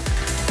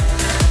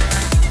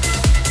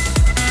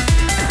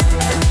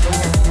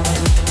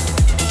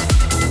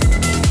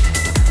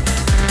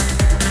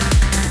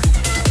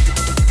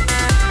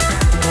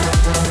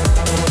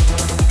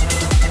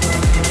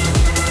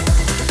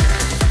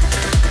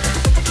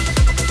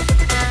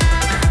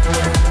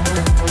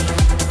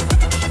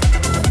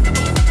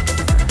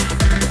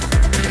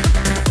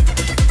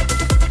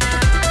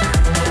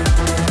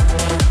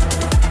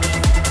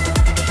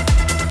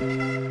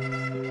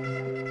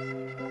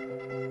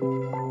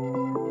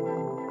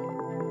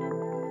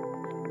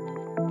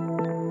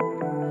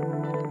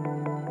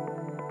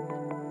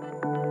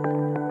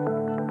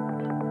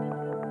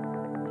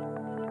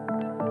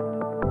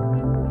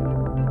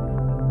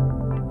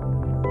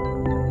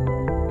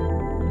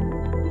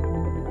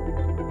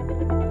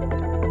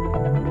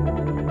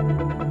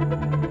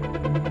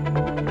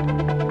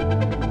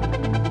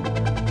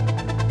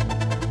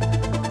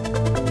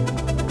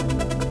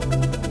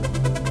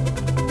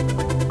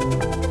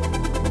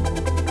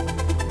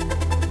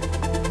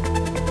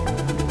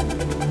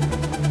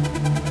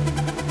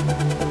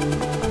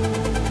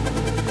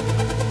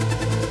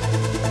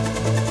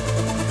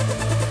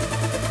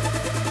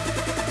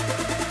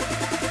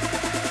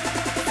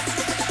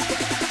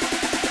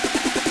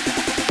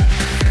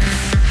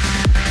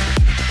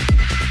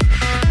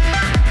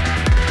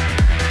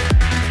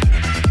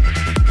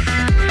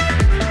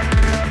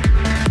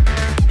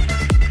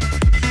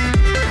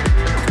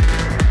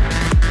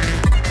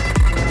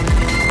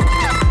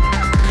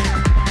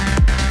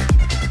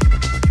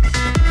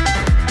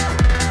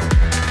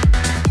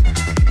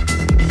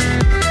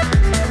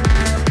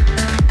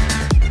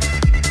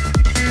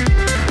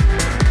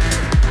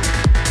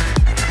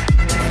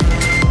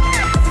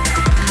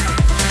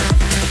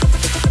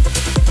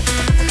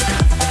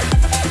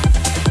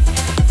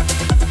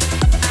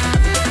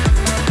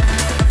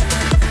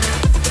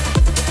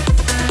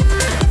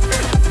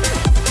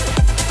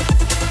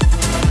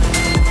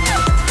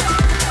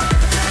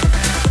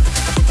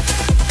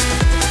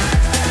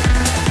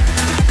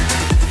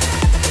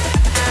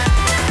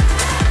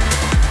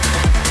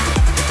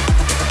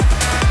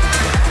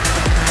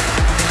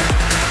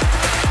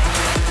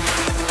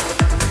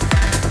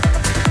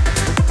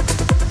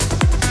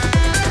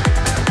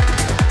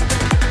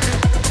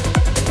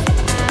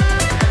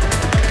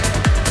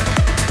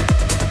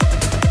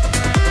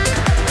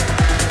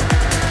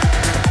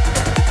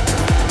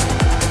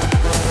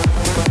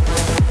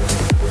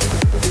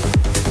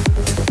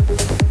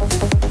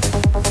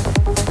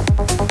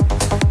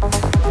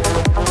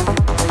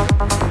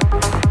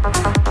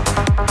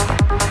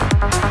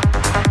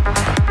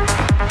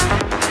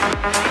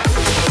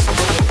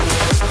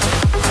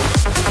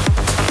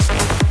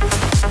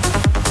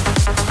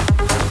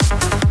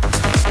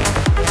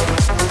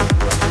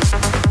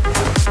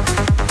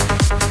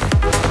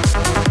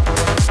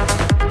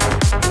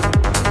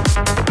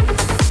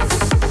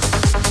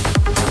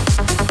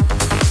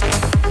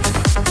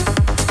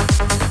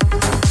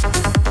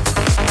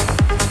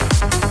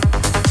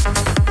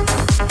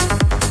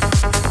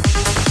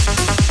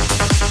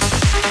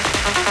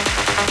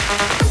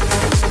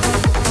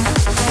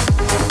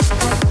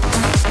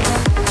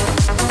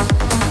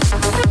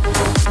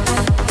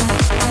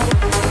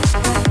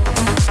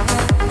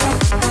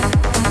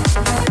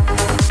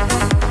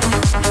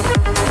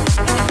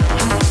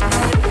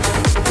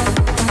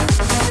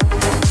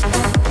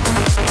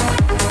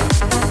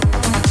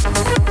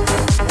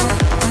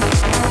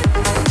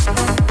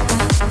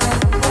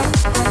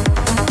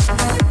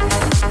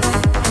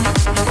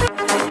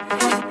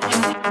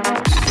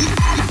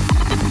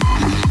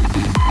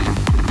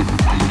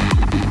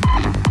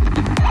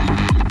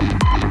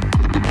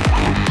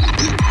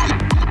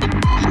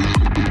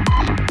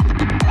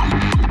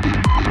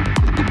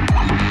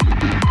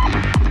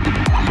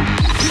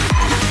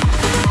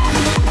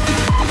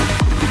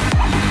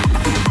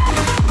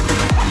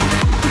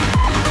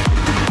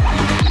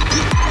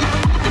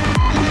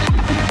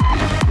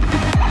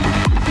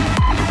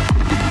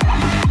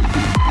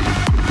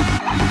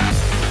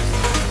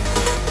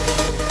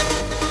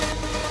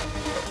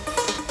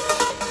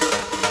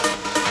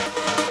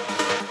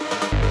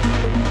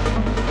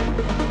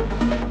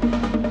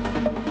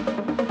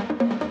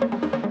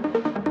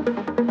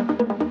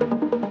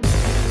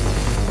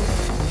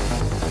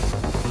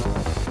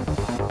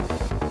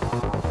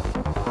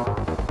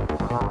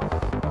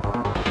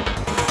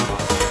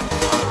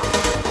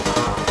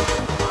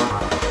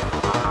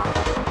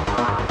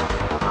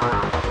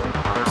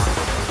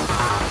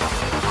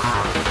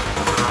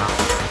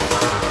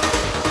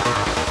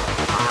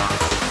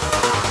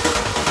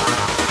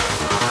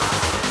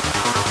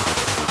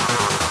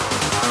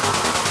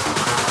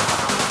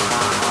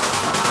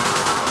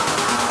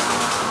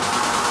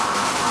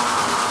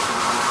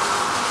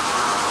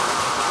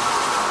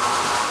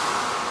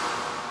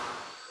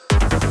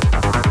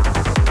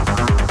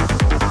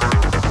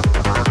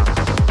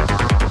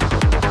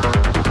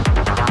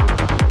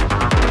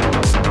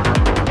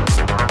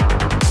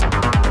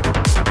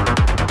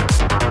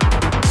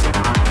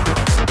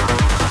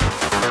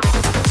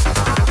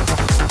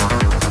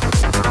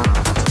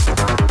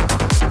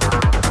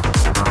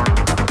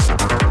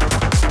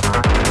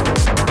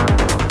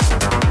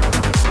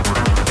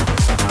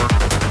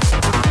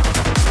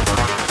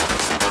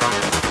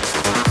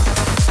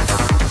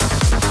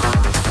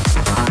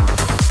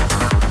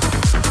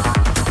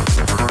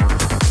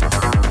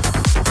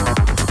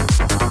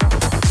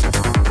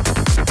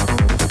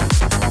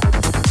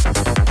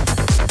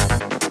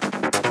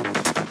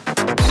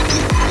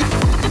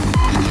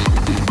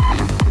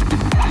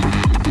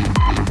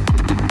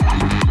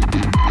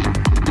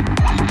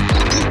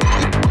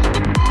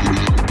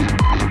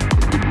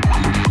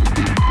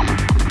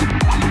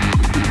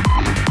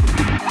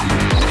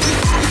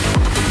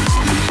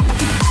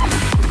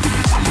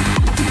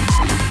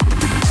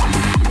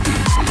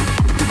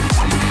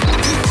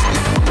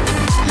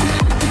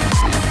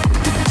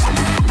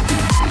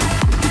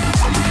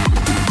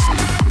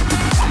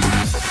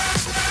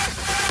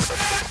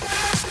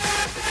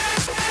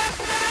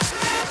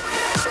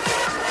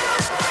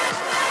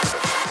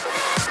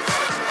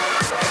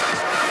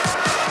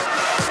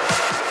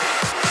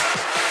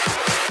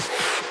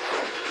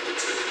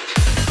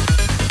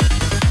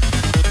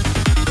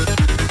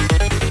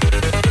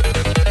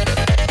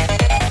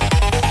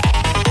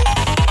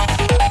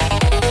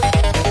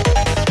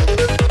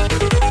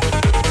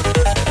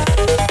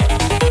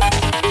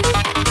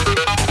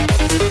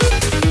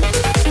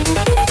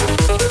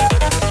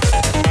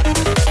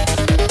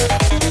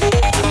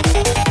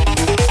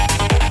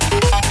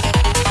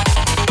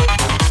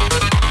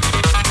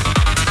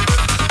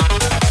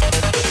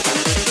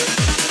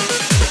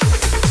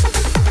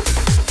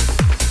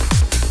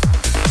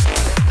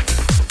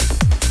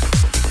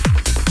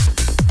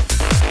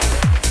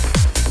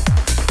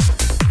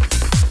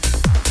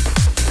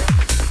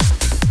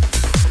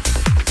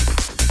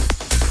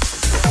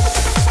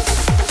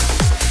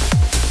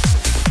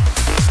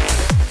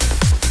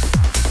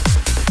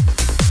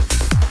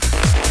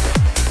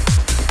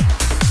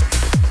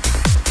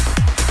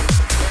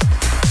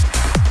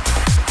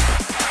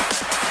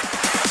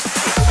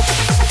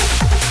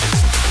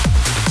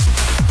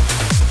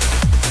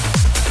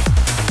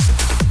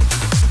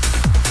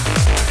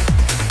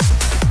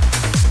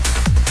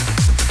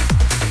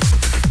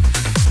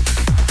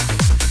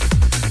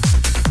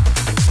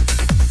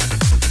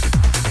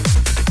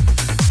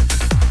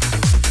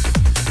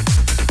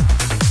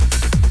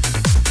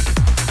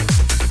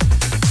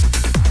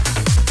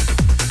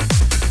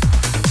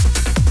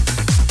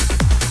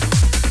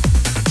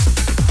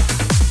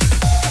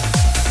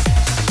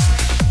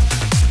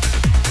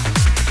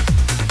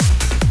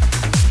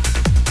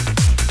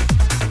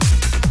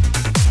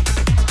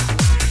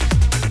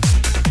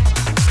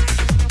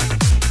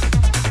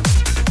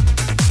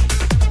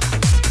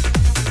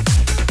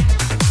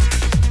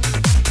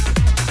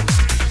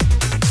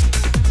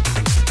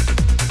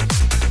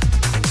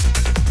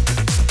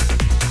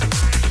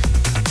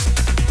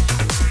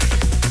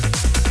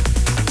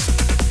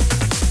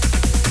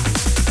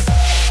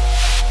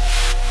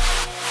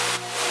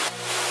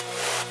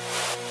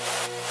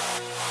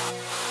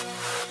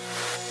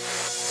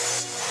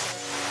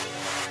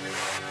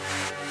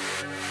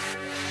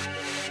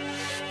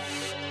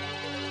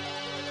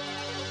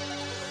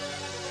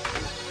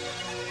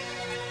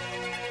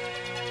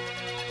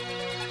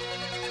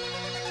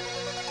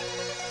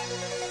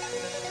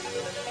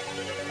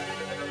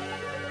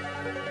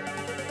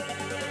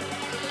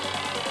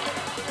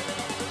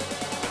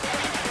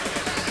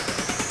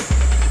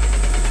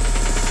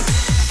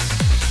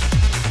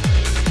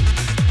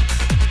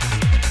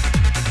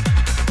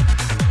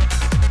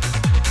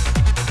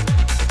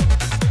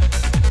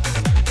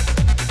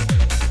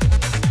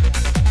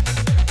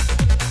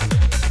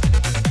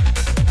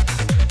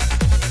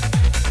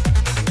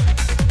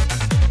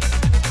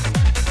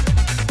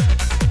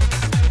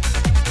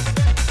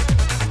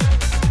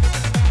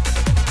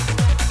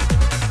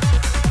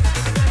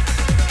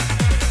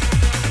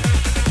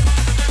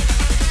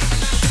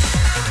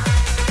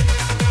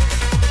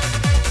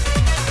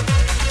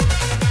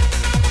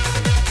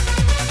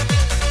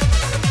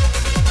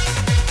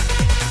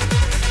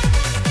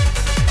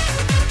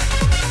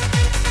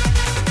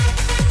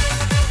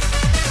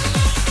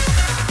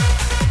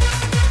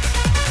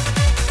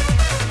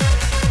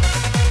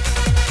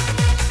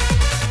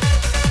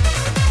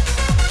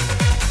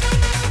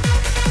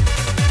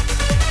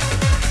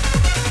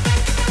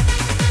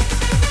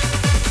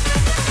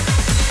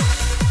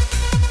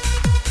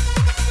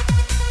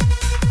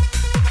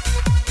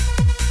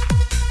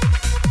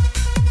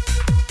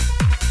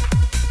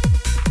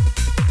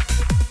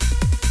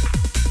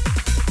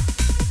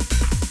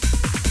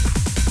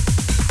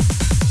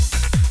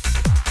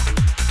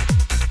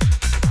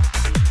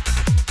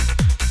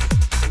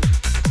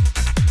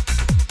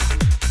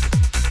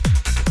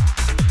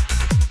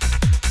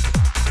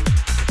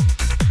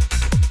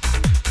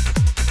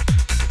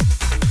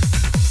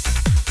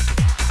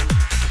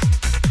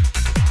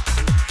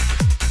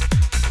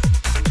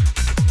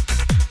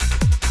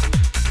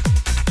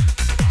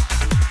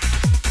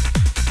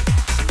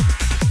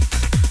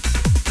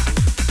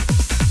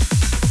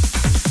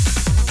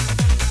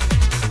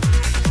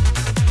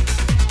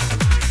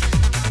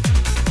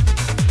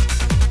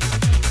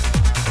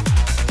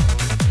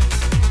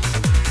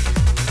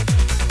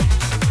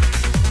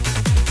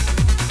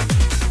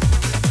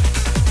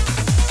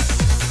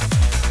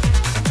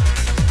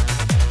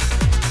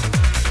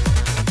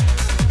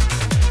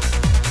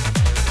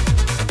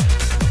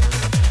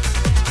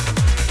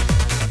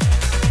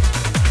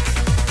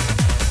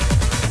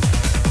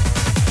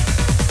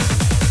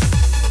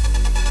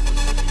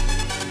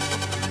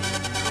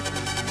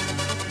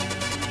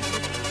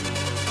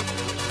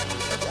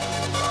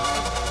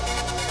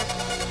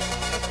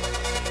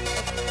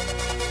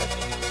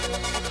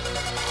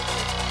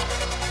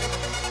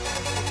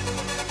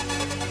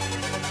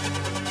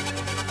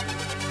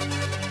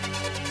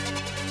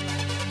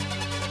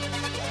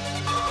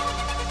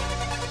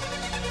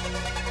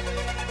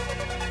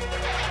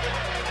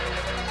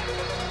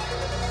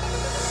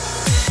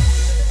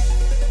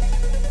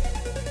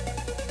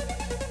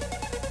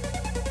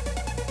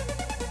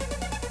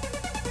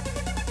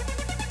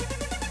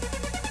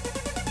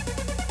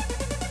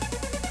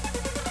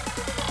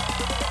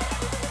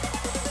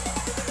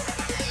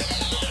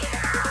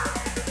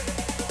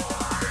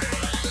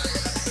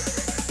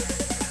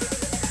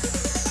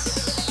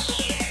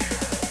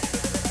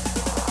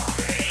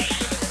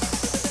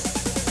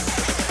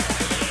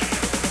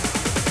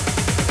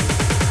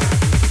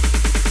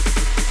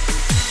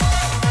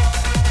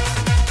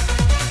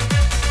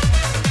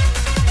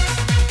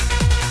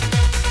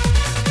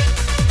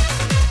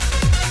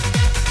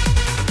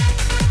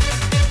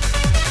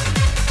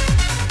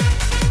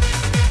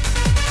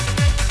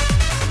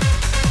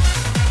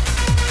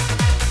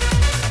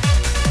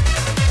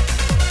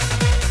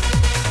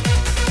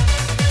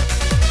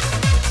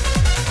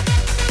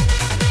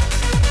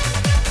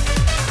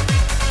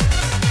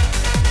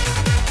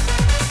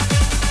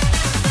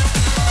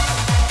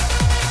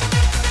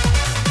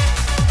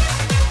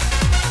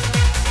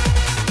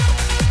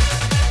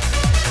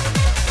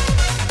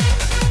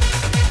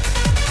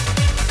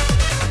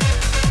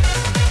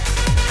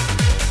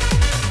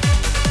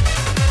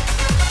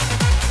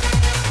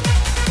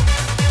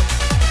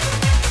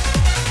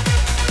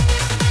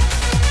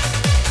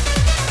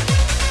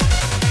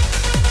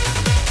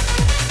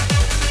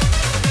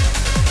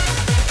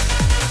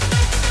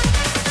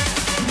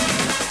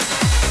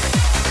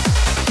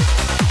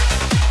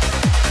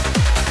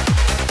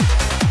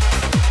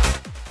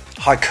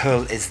 How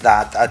cool is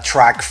that? A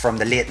track from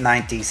the late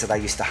 90s that I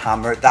used to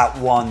hammer. That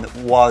one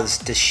was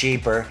the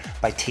Schieber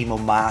by Timo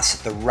Maas,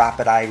 the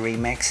Rapid Eye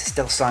remix.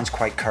 Still sounds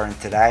quite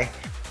current today.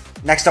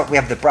 Next up we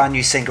have the brand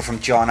new single from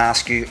John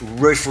Askew,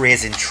 Roof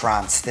Raising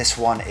Trance. This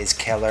one is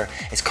killer.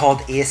 It's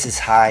called Aces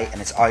High and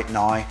it's out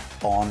now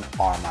on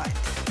Our Mind.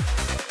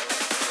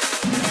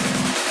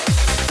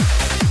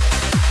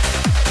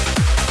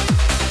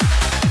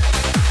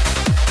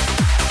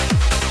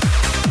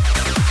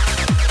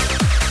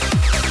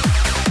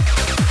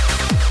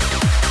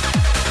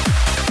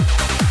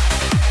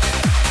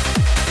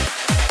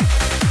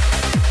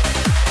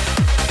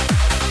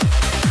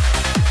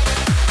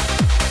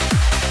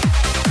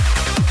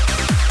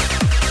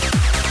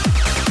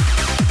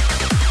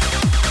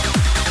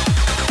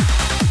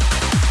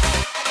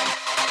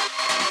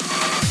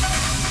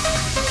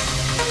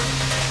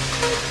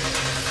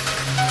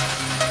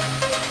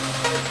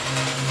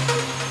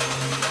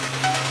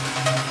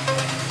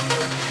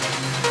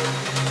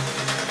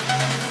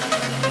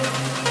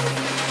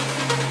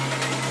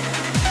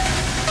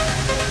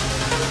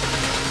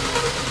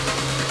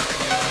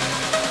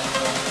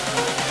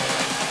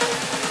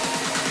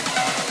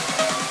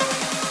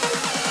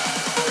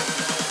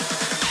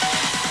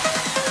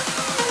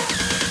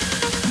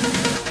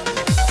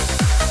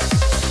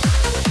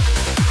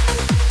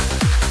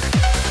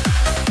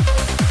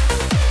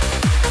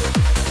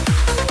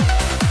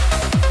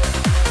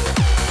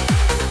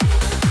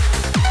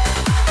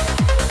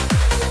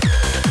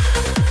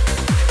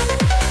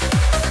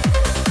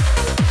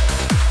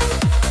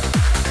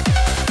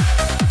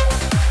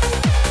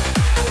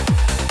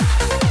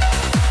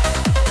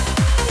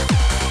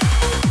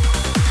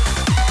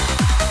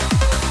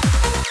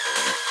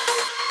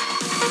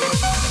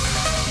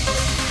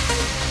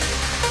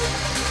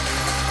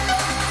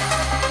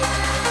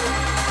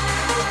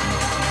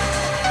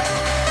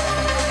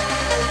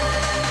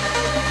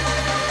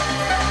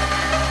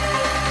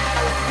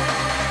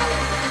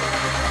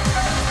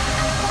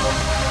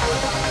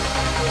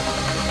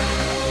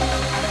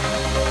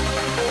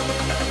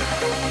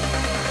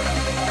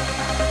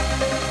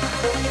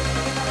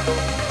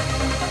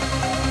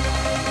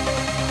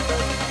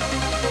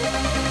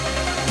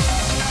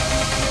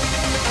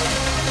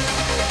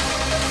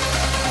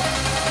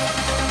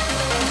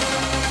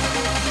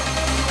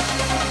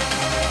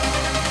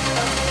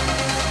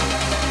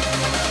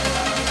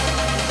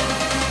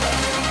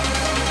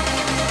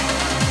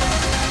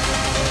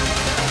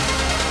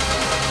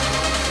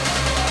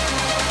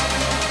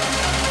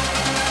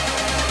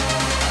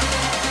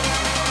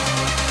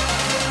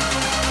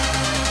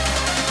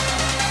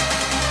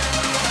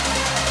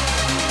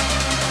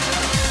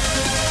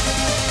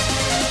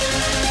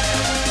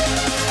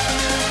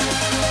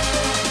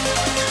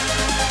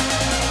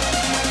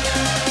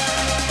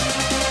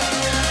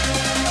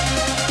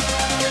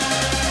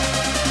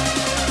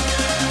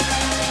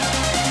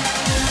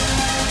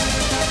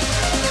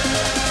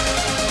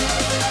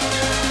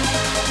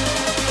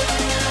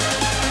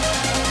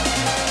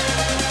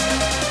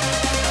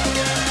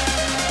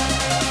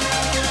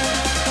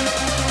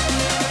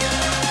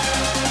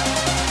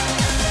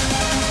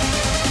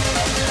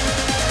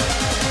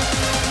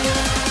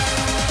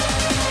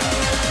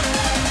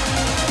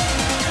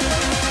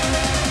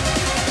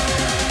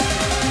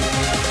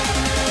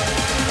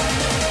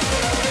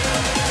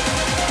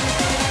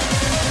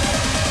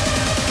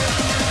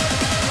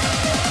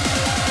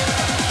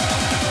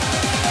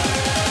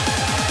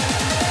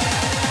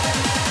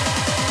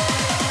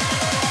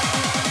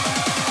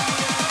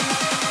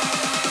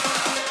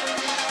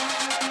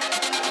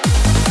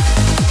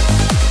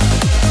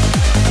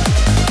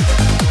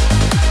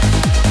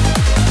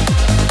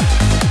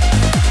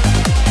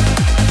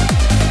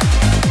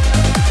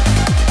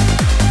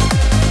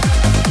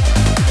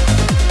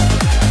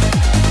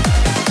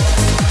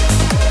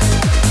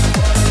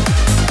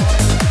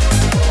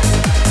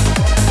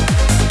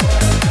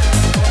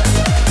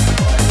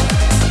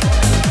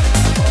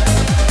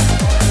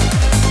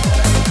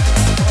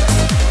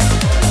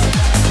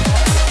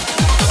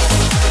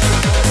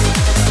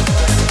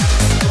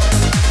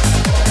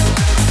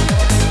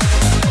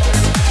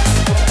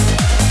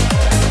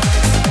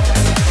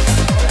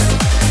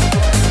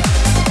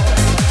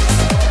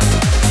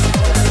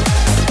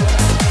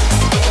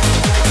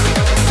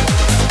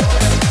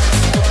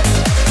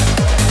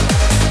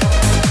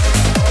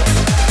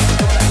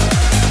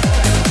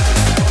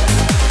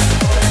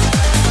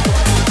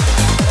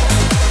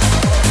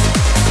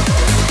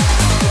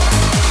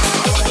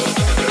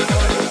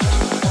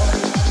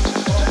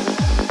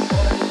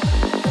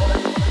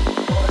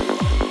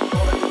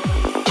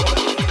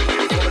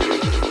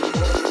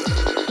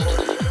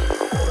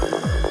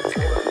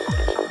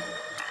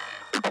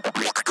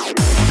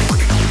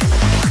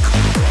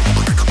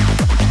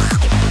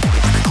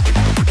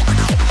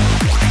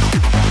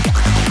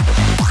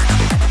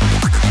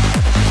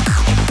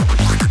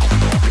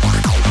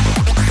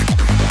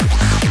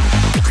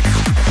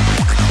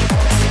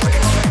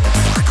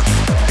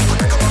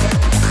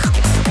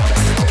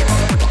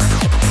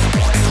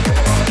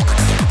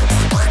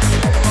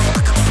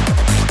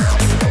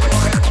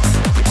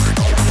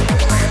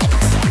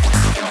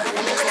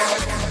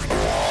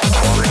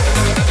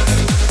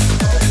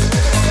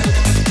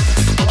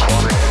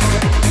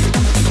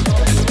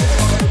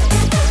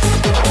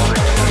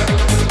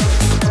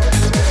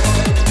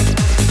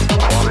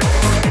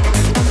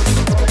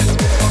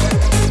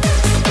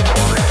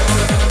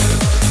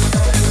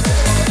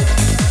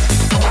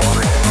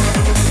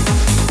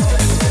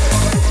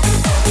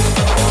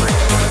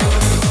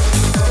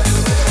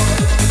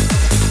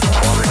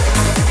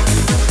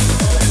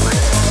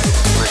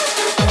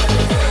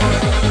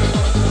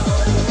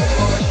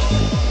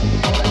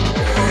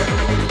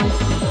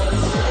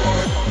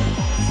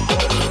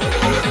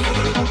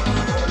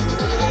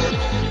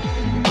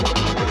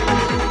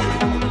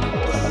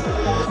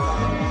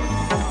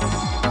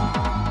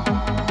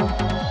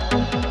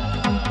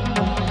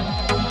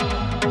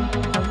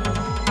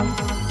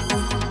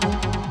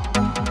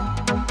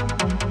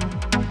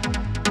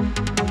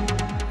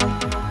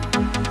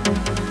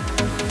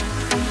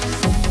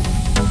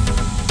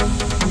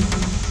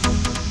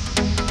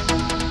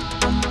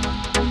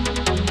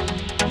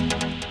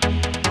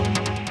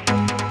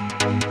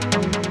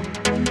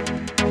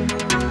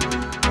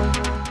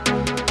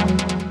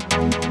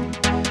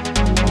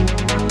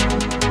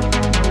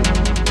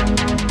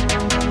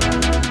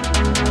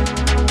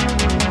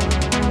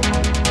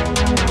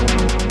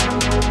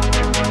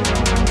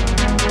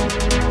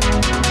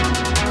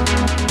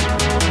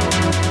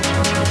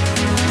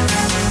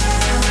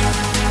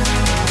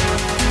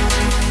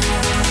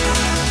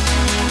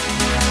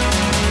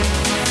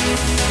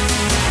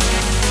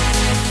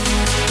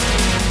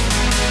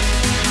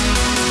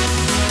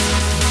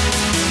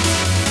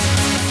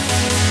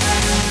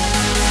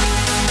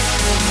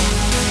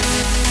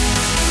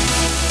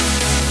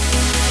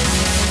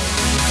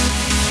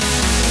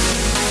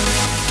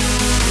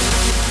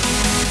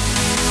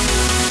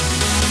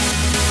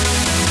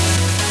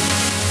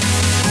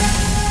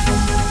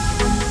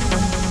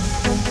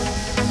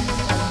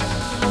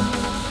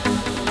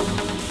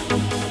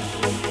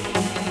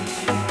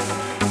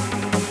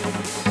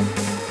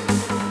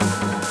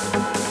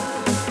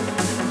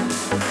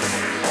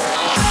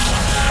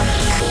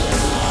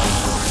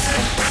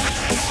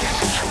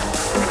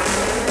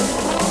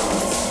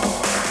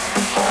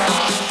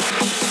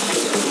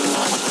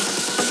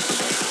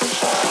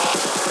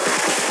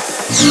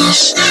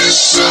 This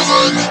is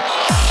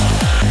VII.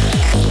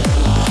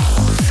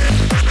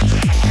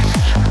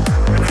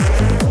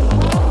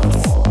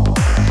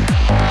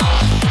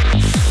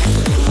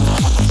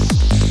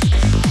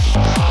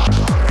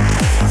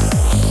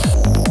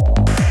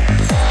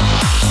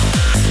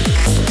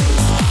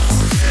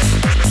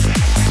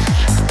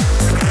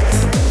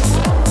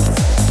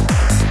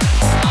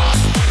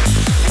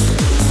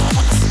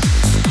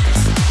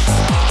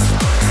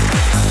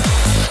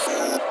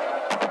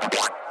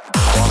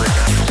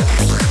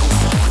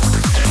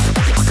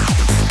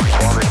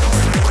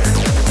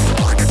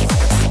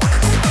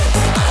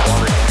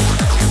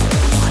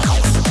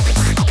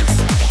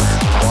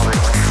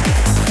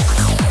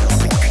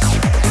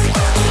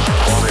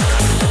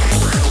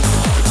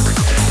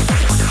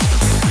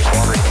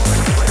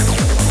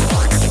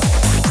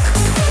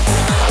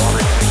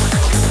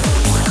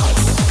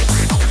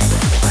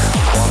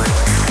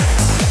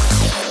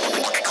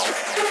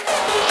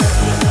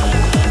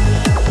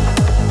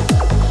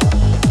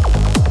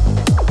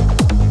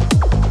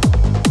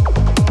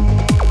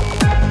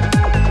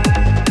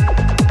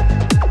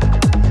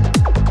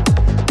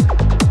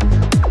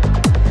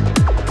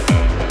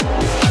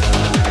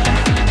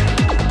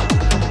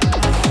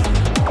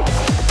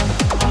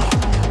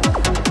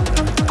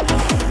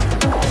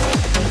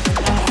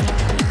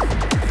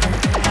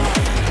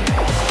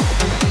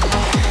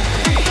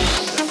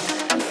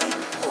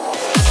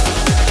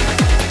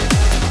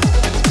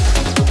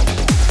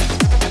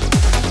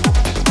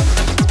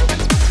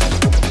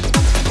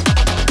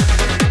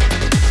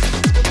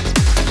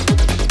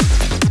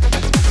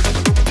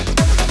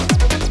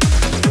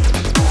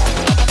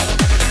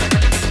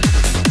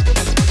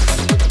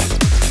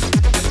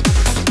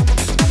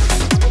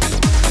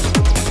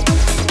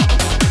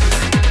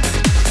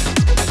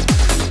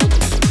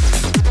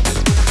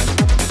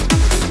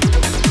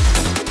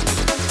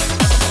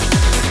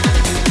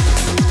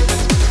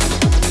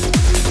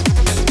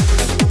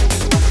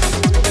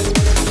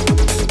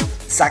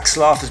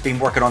 Zlov has been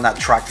working on that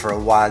track for a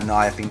while now.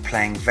 I've been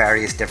playing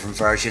various different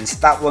versions.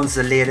 That one's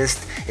the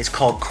latest. It's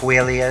called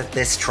Qualia.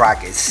 This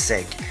track is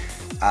sick.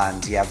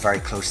 And yeah, very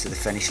close to the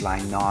finish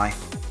line now.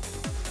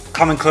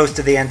 Coming close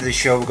to the end of the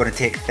show, we're going to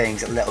take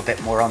things a little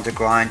bit more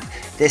underground.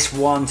 This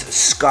one's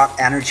Scott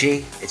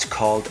Energy. It's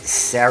called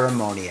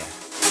Caerimonia.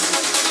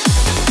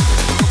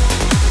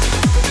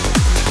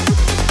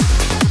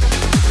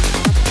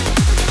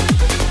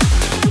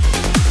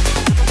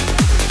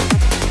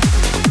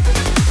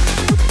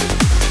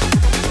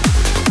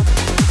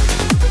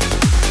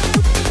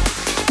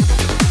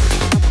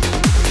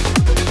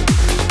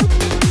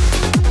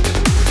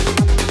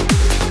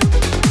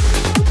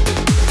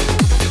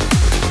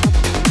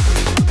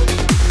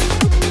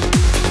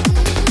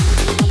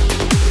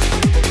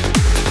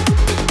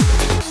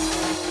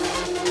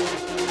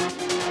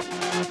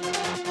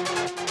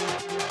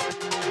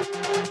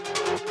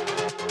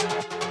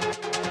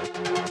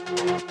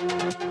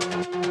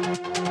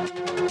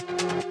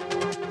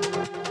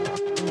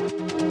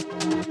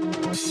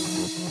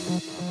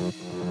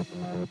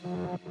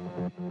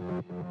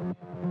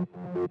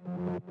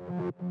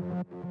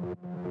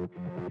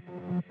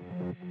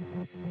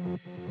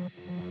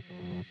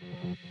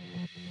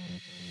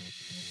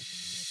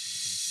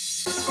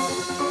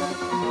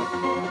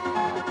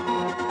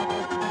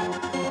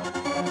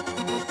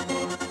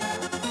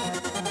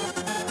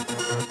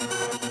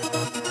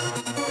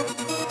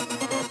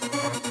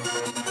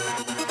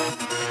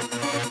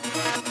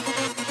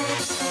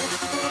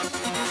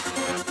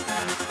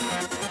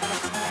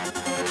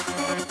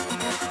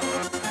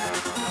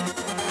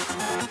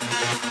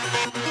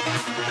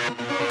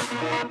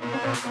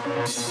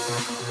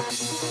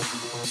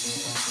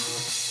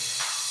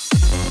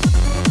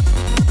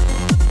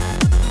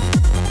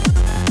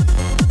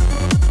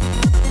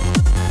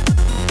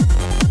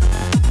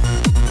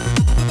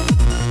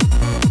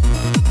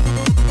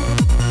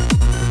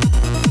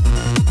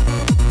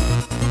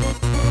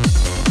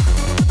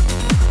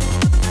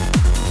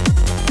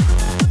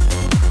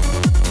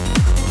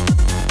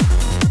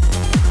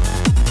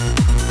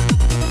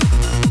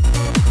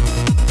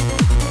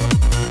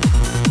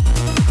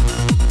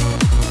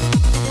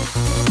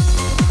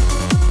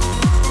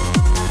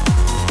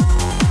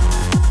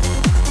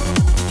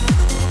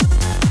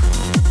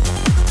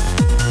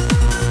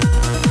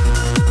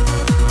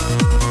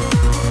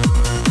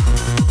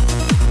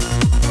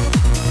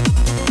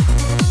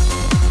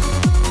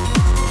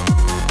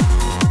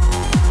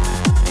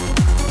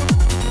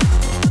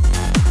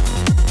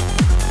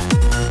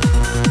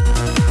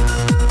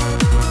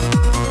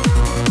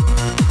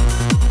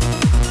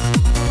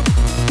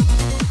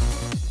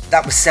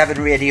 That was VII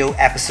Radio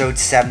episode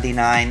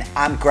 79.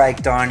 I'm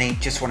Greg Downey.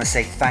 Just want to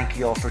say thank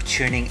you all for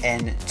tuning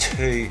in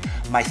to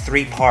my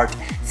 3-part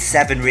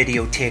VII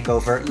Radio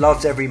takeover.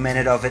 Loved every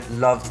minute of it.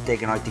 Loved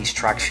digging out these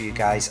tracks for you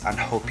guys, and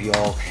hope you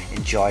all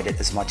enjoyed it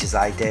as much as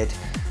I did.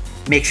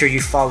 Make sure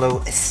you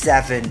follow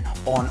VII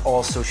on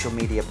all social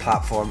media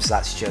platforms.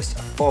 That's just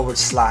 /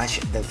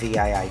 the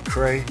VII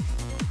crew.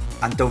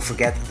 And don't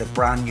forget the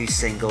brand new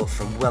single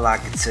from Will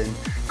Atkinson,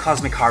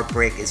 Cosmic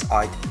Heartbreak, is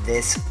out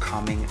this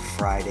coming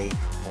Friday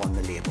on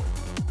the label.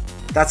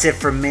 That's it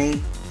from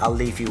me. I'll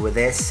leave you with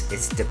this.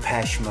 It's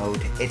Depeche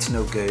Mode, It's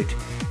No Good,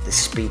 the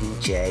Speedy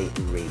J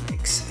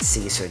remix.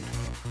 See you soon.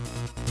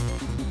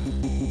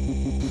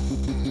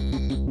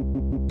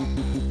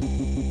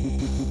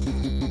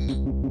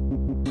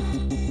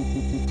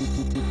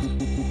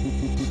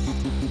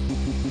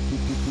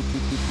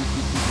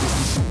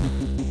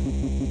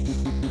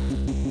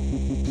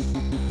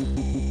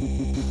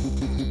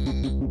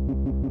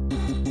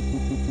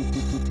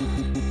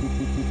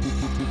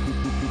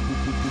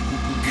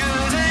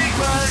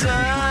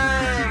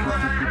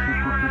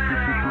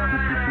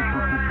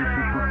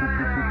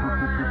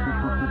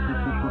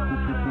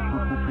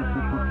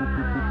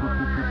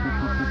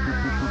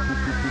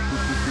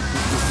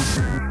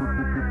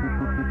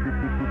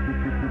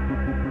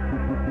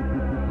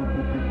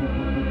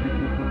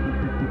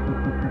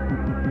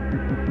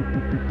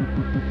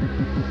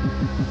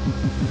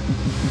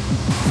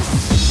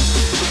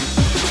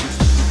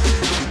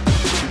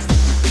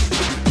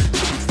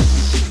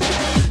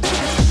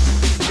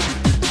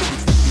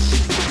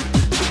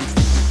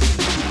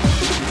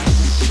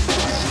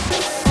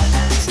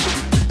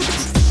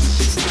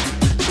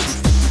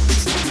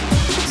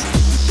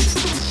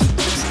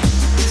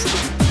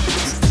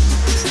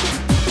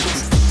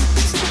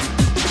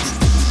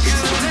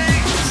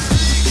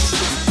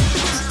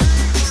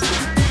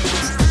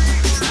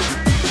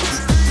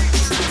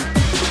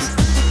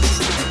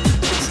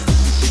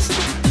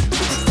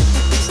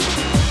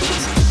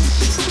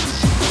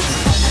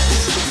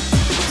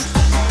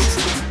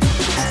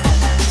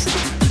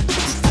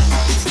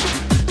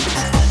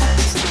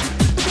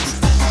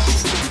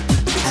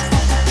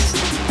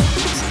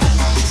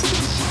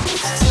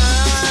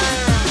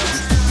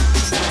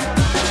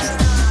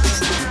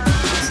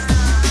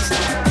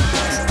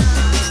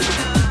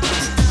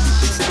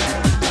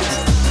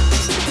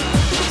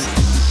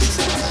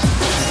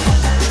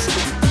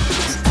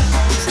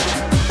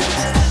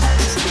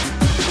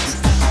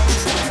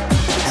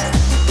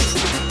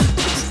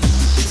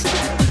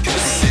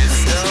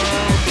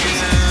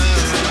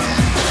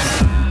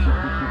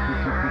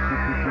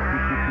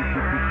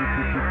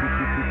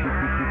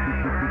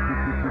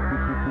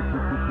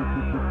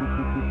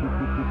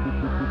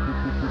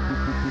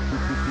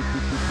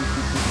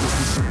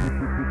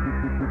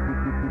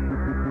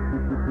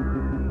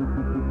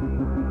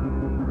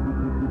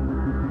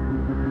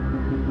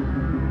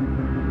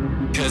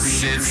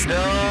 It's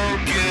no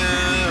good.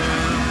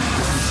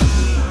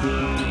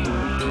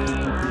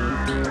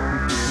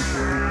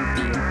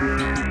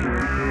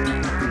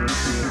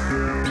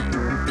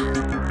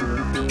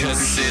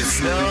 'Cause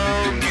it's no